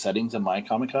with some of the settings in my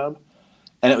Comic Hub,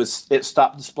 and it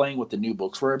stopped displaying what the new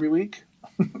books were every week,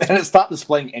 and it stopped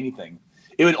displaying anything.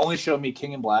 It would only show me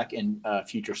King in Black and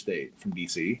Future State from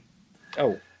DC.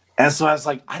 Oh. And so I was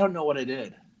like, I don't know what I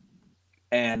did,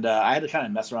 and I had to kind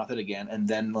of mess around with it again. And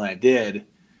then when I did,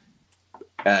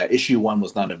 issue 1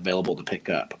 was not available to pick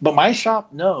up. But my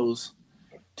shop knows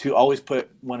to always put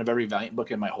one of every Valiant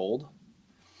book in my hold.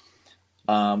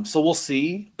 So we'll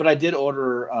see. But I did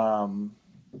order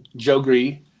Joe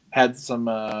Gree had some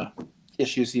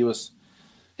issues. He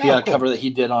had a cover that he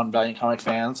did on Valiant Comic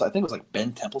Fans. I think it was like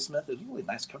Ben Templesmith. It was a really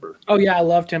nice cover. Oh yeah, I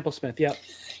love Templesmith. Yep.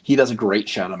 He does a great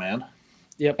Shadow Man.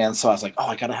 Yep. And so I was like, oh,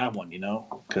 I gotta have one,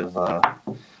 because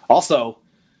also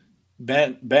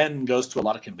Ben goes to a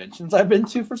lot of conventions I've been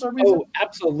to for some reason. Oh,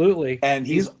 absolutely. And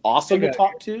he's awesome to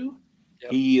talk to.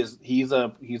 Yep. He's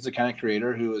the kind of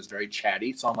creator who is very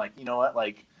chatty. So I'm like, you know what?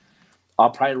 Like, I'll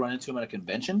probably run into him at a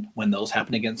convention when those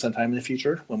happen again sometime in the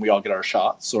future, when we all get our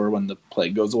shots or when the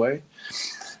plague goes away.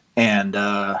 And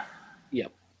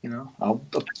you know, I'll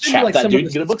chat with that dude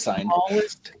and get a book signed.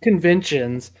 Smallest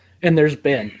conventions, and there's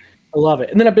been. I love it.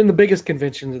 And then I've been the biggest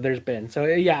conventions that there's been. So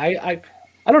yeah, I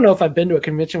don't know if I've been to a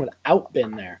convention without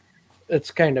been there. It's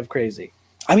kind of crazy.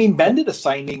 I mean, Ben did a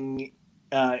signing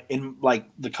in like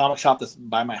the comic shop that's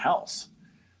by my house.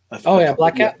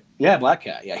 Black Cat? Yeah, Black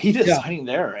Cat. Yeah, he did a signing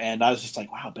there, and I was just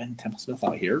like, wow, Ben Temple-Smith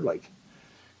out here, like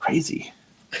crazy.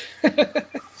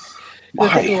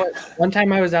 Why? One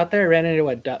time I was out there, I ran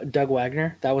into Doug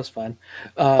Wagner. That was fun.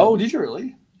 Did you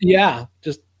really? Yeah,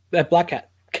 just that Black Cat.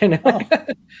 Kind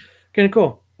of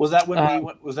cool. Was that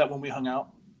when we hung out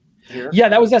here? Yeah,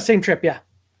 that was that same trip. Yeah.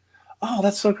 Oh,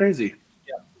 that's so crazy.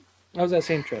 Yeah, that was that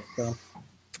same trip. So.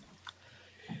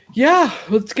 Yeah,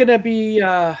 it's gonna be.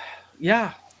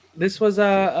 This was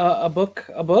a book,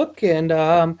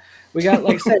 and we got,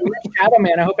 like I said, Shadow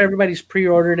Man. I hope everybody's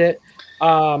pre-ordered it.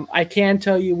 I can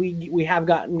tell you we have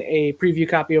gotten a preview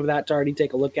copy of that to already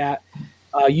take a look at.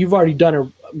 You've already done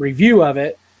a review of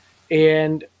it,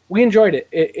 and we enjoyed it.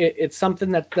 It's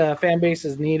something that the fan base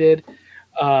has needed.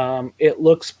 It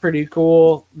looks pretty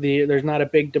cool. There's not a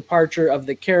big departure of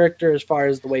the character as far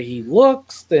as the way he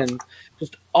looks, and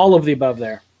just all of the above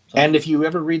there. So. And if you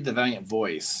ever read the Valiant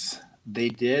Voice, they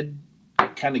did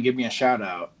kind of give me a shout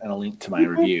out and a link to my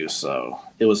review. So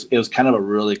it was kind of a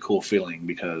really cool feeling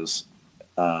because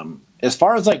as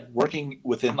far as like working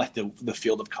within like the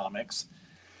field of comics,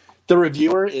 the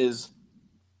reviewer is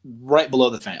right below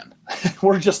the fan.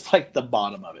 We're just like the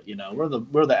bottom of it, you know. We're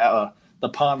the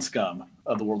pond scum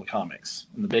of the world of comics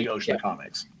and the big ocean of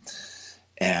comics.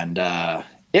 And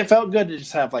it felt good to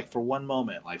just have, like, for one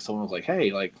moment, like someone was like,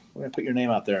 hey, like, we're gonna put your name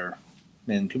out there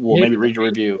and people will maybe read your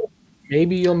review.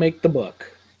 Maybe you'll make the book.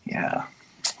 Yeah.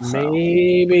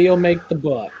 Maybe you'll make the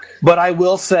book. But I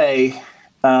will say,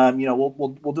 you know,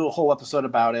 we'll do a whole episode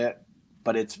about it,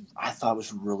 but I thought it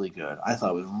was really good. I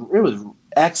thought it was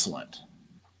excellent.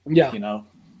 Yeah. You know?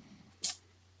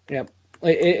 Yep.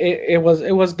 It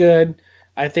was good.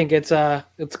 I think it's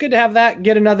good to have that,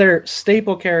 get another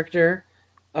staple character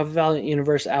of Valiant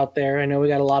Universe out there. I know we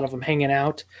got a lot of them hanging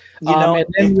out. You know, and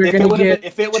then if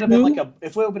it would have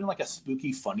been like a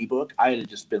spooky funny book, I'd have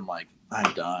just been like,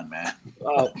 I'm done, man.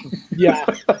 Yeah.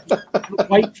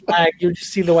 White flag. You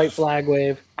just see the white flag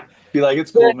wave. Be like,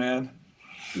 it's cool, man.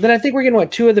 Then I think we're getting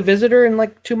 2 of the Visitor in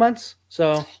like 2 months.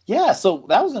 So yeah, so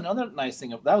that was another nice thing.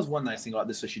 That was one nice thing about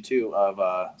this issue too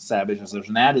of Savage is there's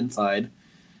an ad inside,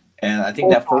 and I think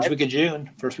that first week of June,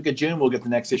 we'll get the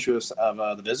next issue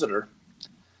of the Visitor.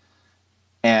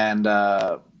 And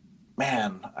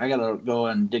man, I gotta go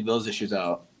and dig those issues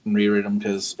out and reread them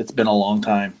because it's been a long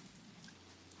time.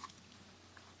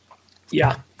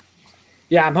 Yeah,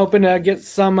 I'm hoping to get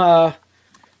some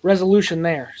resolution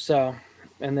there. So,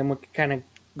 and then we can kind of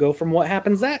go from what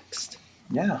happens next.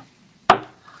 Yeah.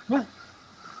 Well,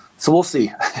 so we'll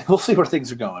see. We'll see where things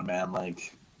are going, man.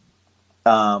 Like,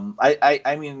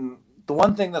 I mean, the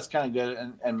one thing that's kind of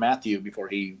good, and Matthew, before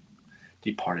he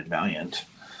departed Valiant,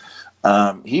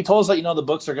 he told us that, you know, the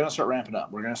books are going to start ramping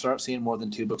up. We're going to start seeing more than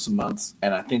 2 books a month,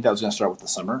 and I think that was going to start with the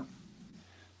summer.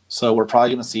 So we're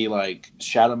probably going to see like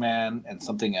Shadow Man and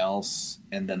something else,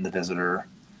 and then the Visitor,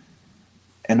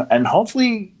 and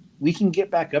hopefully we can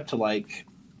get back up to like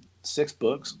 6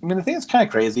 books. I mean, the thing that's kind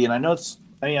of crazy, and I know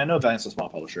Valiant's a small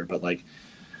publisher, but like,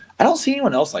 I don't see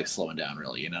anyone else like slowing down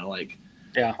really, you know, like,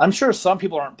 yeah, I'm sure some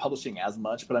people aren't publishing as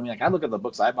much, but I mean, like, I look at the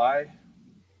books I buy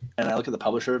and I look at the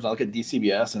publishers, I look at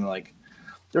DCBS, and like,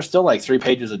 there's still like 3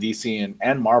 pages of DC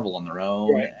and Marvel on their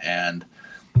own. Right. And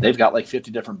they've got like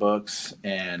 50 different books,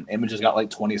 and Image has got like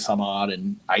 20 some odd,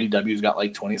 and IDW's got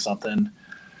like 20 something,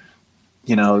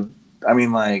 you know. I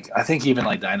mean, like, I think even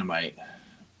like Dynamite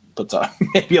puts up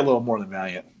maybe a little more than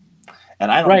Valiant.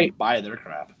 And I don't even buy their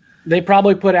crap. They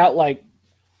probably put out like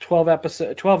 12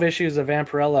 issues of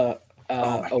Vampirella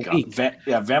a week.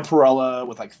 Vampirella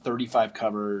with like 35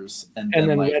 covers, and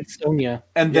then like, Red Sonja,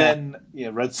 then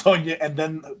Red Sonja, and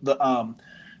then the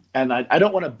and I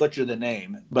don't want to butcher the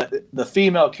name, but the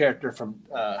female character from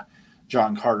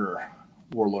John Carter,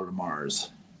 Warlord of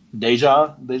Mars,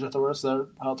 Deja Thoris.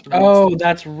 How it's pronounced? Oh,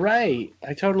 that's right.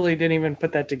 I totally didn't even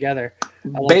put that together.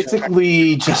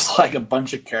 Basically, just like a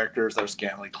bunch of characters that are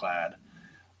scantily clad.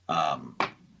 I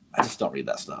just don't read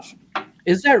that stuff.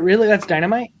 Is that really? That's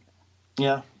Dynamite?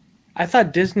 Yeah. I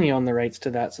thought Disney owned the rights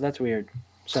to that, so that's weird.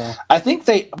 So I think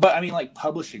but I mean, like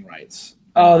publishing rights.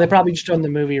 Oh, they probably just owned the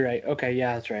movie, right? Okay,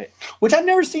 yeah, that's right. Which I've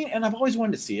never seen, and I've always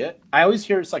wanted to see it. I always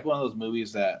hear it's like one of those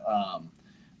movies that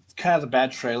kind of has a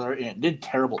bad trailer, and it did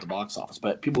terrible at the box office.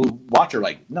 But people who watch are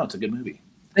like, no, it's a good movie.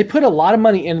 They put a lot of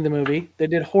money into the movie. They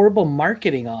did horrible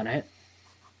marketing on it,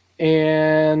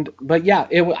 but yeah,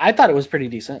 I thought it was pretty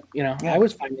decent. I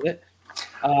was fine with it.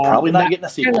 Probably not getting a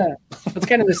sequel. It's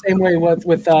kind of the same way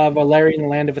with Valerian: The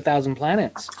Land of a Thousand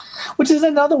Planets, which is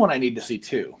another one I need to see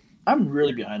too. I'm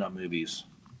really behind on movies.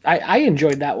 I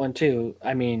enjoyed that one too.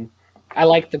 I mean, I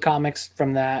like the comics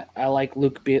from that. I like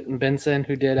Luke Benson,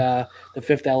 who did The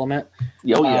Fifth Element.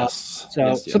 Oh yes.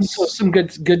 So some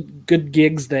good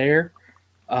gigs there.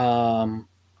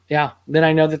 Yeah. Then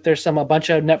I know that there's a bunch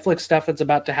of Netflix stuff that's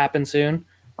about to happen soon.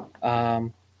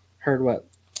 Heard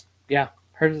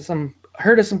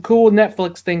of some cool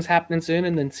Netflix things happening soon,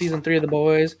 and then season 3 of The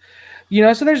Boys.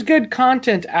 So there's good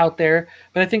content out there,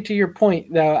 but I think to your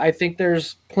point, though, I think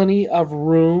there's plenty of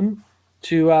room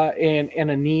to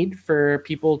and a need for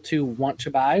people to want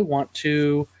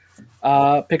to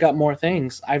pick up more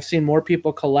things. I've seen more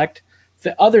people collect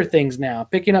other things now,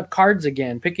 picking up cards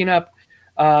again, picking up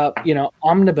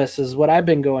omnibuses, what I've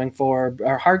been going for,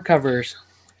 or hardcovers.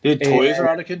 Toys are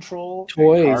out of control.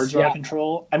 Toys, cards are out of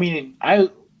control. I mean,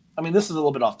 this is a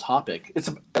little bit off topic. It's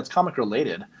comic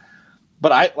related.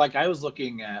 But I was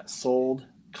looking at sold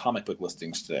comic book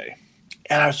listings today,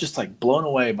 and I was just like blown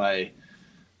away by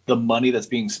the money that's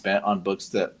being spent on books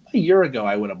that a year ago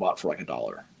I would have bought for like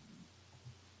 $1.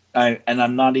 And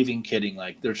I'm not even kidding.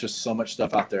 Like, there's just so much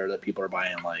stuff out there that people are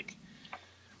buying like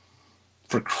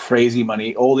for crazy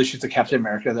money. Old issues of Captain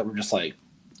America that were just like,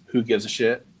 who gives a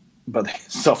shit? But they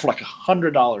sell for like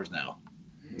 $100 now.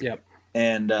 Yep.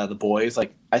 And The Boys,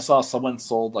 like I saw someone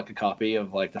sold like a copy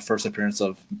of like the first appearance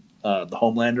of the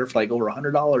Homelander for like over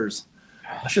 $100.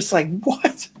 I was just like,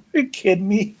 what? Are you kidding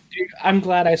me? Dude, I'm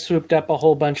glad I swooped up a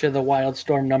whole bunch of the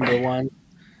Wildstorm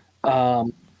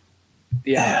 #1.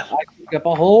 Yeah, I swooped up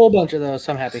a whole bunch of those,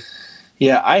 so I'm happy.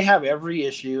 Yeah, I have every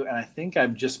issue, and I think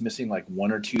I'm just missing like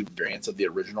 1 or 2 variants of the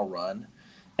original run.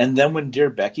 And then when Dear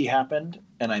Becky happened,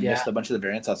 and I missed a bunch of the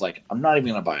variants, I was like, I'm not even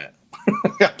going to buy it.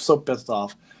 I'm so pissed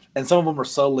off. And some of them were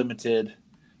so limited.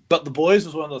 But The Boys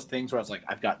was one of those things where I was like,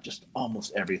 I've got just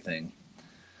almost everything.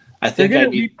 I think they're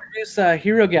going to reproduce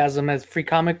Herogasm as Free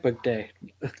Comic Book Day.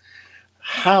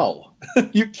 How?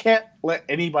 You can't let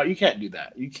anybody. You can't do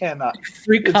that. You cannot.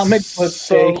 Free Comic Book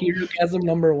Day, Herogasm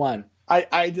 #1.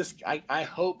 I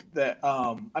hope that.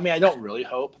 I don't really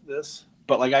hope this,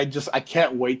 but like I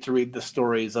can't wait to read the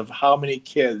stories of how many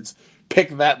kids pick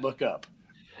that book up.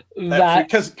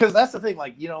 Because that's the thing.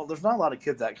 Like, there's not a lot of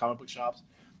kids at comic book shops.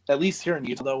 At least here in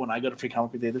Utah, though, when I go to Free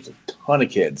Comic Book Day, there's a ton of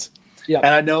kids. Yeah. And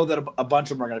I know that a bunch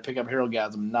of them are going to pick up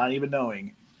Herogasm, not even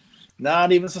knowing,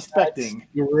 not even suspecting.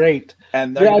 That's great.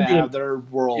 And they're going to have their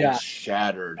world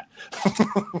shattered.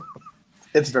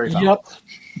 It's very fun. Yep.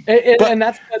 And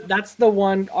that's the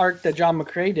one arc that John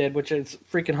McCrea did, which is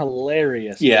freaking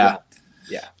hilarious. Yeah.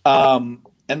 Yeah. I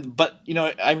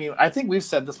think we've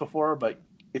said this before, but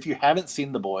if you haven't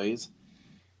seen The Boys,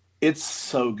 it's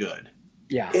so good.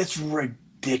 Yeah. It's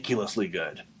ridiculously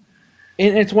good.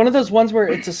 And it's one of those ones where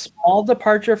it's a small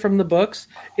departure from the books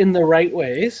in the right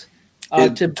ways.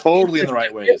 Totally in the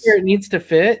right ways. Where it needs to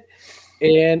fit.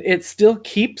 And it still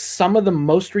keeps some of the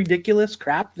most ridiculous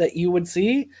crap that you would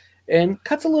see and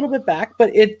cuts a little bit back.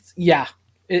 But it's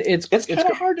kind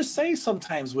of hard to say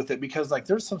sometimes with it because like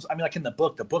there's some, like in the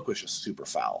book was just super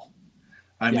foul.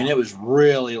 It was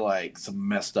really like some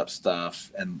messed up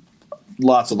stuff and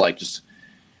lots of like just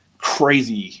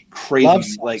crazy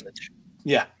like,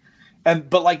 yeah.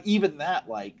 But like even that,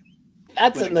 like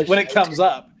that's when it comes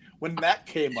up, when that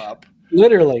came up,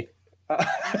 literally.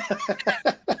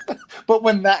 But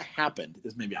when that happened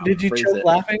is maybe how did you choke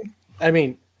laughing?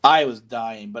 I was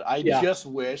dying, but I just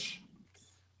wish,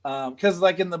 because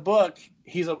like in the book,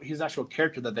 he's an actual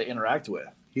character that they interact with.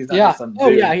 He's not some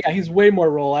dude. He's way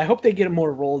more role. I hope they get him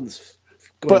more role in this.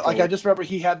 But like I just remember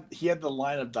he had the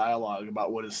line of dialogue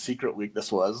about what his secret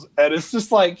weakness was, and it's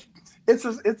just like it's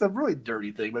a really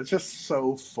dirty thing, but it's just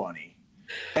so funny.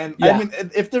 And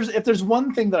if there's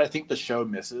one thing that I think the show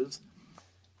misses,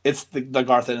 it's the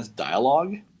Garth Ennis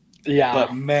dialogue. Yeah.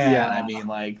 But man,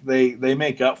 like they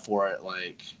make up for it.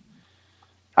 Like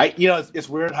it's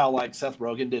weird how like Seth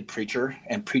Rogen did Preacher,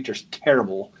 and Preacher's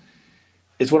terrible.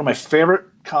 It's one of my favorite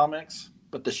comics,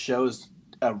 but the show is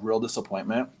a real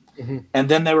disappointment. Mm-hmm. And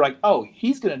then they were like, "Oh,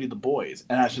 he's gonna do The Boys,"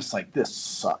 and I was just like, "This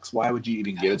sucks. Why would you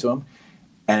even give it to him?"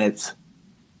 And it's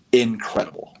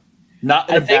incredible, not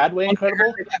in a bad way.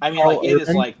 Incredible. It is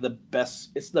like the best.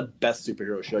 It's the best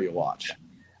superhero show you watch.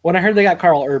 When I heard they got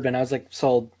Carl Urban, I was like,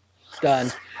 sold.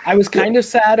 Done. I was kind of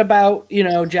sad about,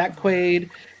 Jack Quaid,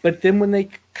 but then when they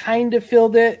kind of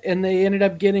filled it and they ended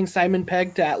up getting Simon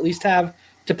Pegg to at least have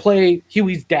to play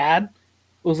Huey's dad,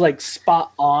 it was like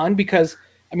spot on because,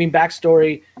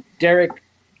 backstory, Derek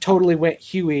totally went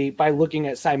Huey by looking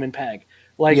at Simon Pegg.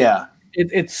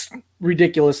 It's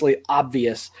ridiculously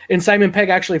obvious. And Simon Pegg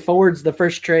actually forwards the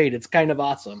first trade. It's kind of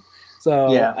awesome.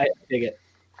 So I dig it.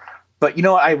 But,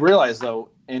 I realized, though,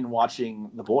 in watching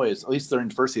The Boys, at least during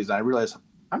the first season, I realized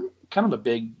I'm kind of a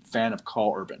big fan of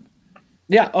Carl Urban.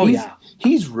 Yeah.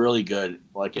 He's really good.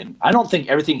 I don't think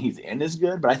everything he's in is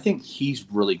good, but I think he's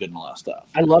really good in a lot of stuff.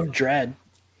 I love Dredd.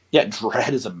 Yeah,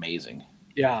 Dredd is amazing.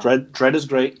 Yeah. Dredd is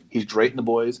great. He's great in The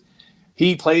Boys.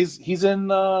 He's in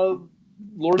Lord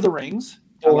of the Rings.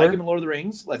 I like him in Lord of the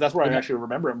Rings. That's where I actually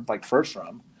remember him first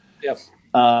from. Yep.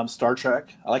 Star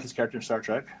Trek. I like his character in Star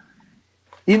Trek.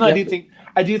 Even though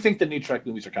I do think the new Trek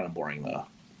movies are kind of boring though.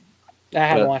 I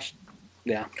haven't watched.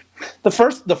 Yeah. The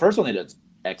first one they did is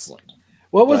excellent.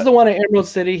 What was the one at Emerald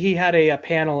City? He had a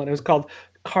panel and it was called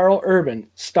Carl Urban,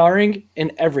 starring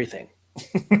in everything.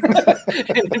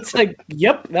 And it's like,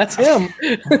 yep, that's him.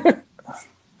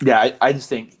 Yeah, I just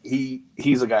think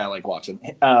he's a guy I like watching.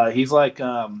 He's like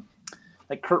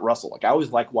Kurt Russell. I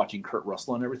always like watching Kurt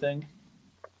Russell and everything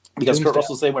because Kurt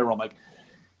Russell's the same way where I'm like,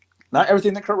 not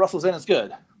everything that Kurt Russell's in is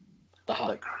good.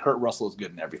 But Kurt Russell is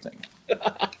good in everything.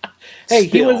 Hey,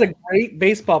 he was a great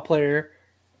baseball player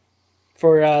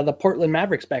for the Portland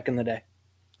Mavericks back in the day.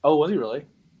 Oh, was he really?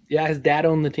 Yeah, his dad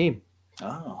owned the team.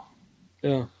 Oh.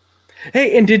 Yeah.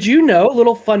 Hey, and did you know, a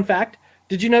little fun fact,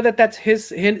 did you know that that's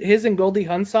his and Goldie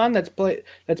Hawn's son that's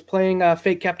playing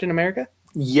fake Captain America?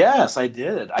 Yes, I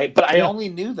did. I only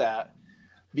knew that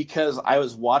because I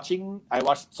watched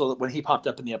so when he popped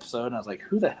up in the episode and I was like,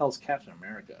 who the hell's Captain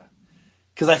America?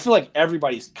 Because I feel like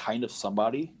everybody's kind of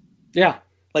somebody. Yeah.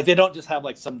 They don't just have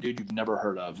some dude you've never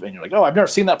heard of and you're like, oh, I've never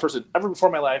seen that person ever before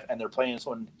in my life and they're playing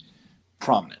someone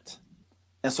prominent.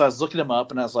 And so I was looking him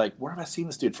up and I was like, where have I seen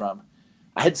this dude from?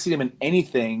 I hadn't seen him in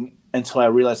anything until I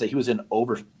realized that he was in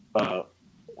what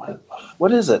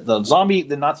is it?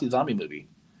 The Nazi zombie movie.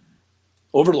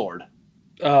 Overlord.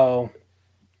 Oh.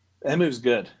 That movie's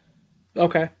good.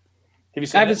 Okay. Have you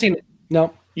seen it? I haven't seen it.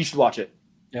 No. You should watch it.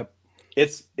 Yep.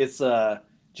 It's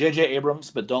J.J.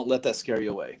 Abrams, but don't let that scare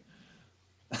you away.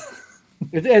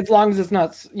 As long as it's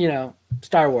not,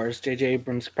 Star Wars, J.J.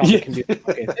 Abrams probably can do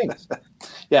okay things.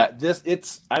 Yeah,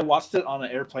 I watched it on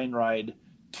an airplane ride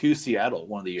to Seattle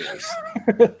one of the years.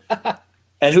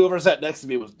 And whoever sat next to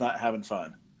me was not having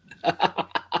fun.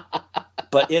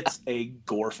 But it's a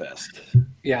gore fest.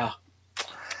 Yeah.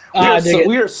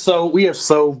 We have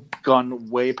so gone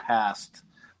way past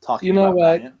talking. You know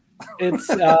about what?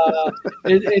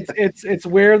 It's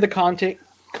where the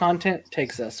content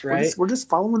takes us, right? We're just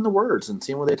following the words and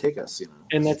seeing where they take us,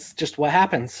 And that's just what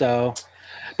happens. So,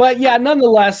 but yeah,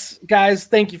 nonetheless, guys,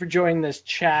 thank you for joining this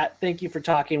chat. Thank you for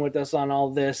talking with us on all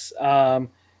this. Go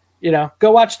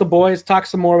watch The Boys. Talk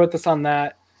some more with us on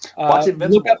that. Watch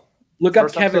Invincible. Look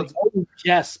up Kevin Owens.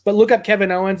 Yes, but look up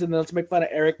Kevin Owens and then let's make fun of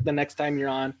Eric the next time you're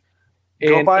on.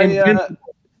 Go buy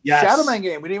Shadow Man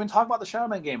game. We didn't even talk about the Shadow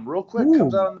Man game. Real quick,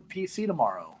 comes out on the PC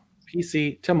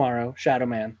tomorrow. Shadow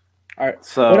Man. All right.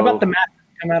 So what about the Mac?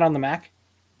 Come out on the Mac?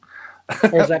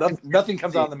 Or is that nothing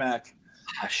comes out on the Mac.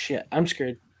 Ah, shit. I'm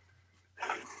screwed.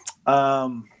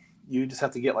 You just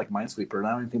have to get Minesweeper, and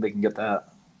I don't even think they can get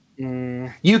that.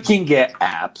 You can get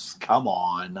apps. Come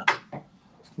on.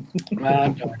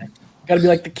 I'm doing it. Got to be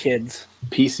like the kids.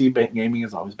 PC gaming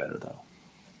is always better, though.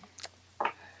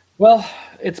 Well,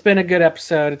 it's been a good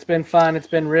episode. It's been fun. It's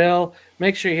been real.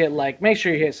 Make sure you hit like. Make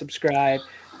sure you hit subscribe.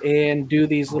 And do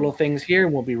these little things here,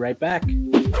 and we'll be right back.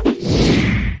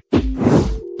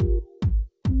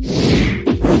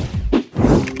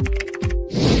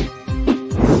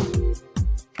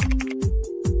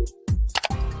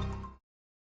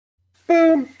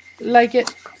 Boom. Like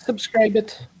it. Subscribe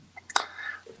it.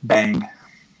 Bang.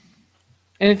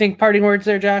 Anything parting words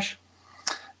there, Josh?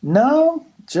 No,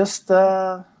 just,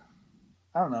 I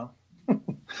don't know.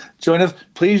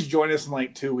 Please join us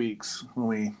in 2 weeks when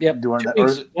we do our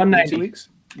 190. 2 weeks.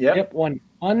 Yep.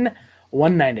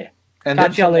 190. And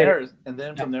Catch y'all later. And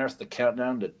then from there it's the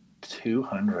countdown to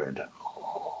 200.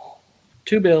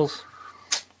 2 bills.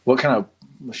 What kind of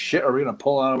shit are we gonna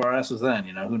pull out of our asses then?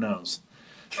 Who knows?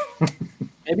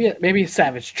 maybe a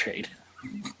savage trade.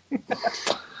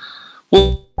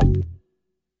 Well.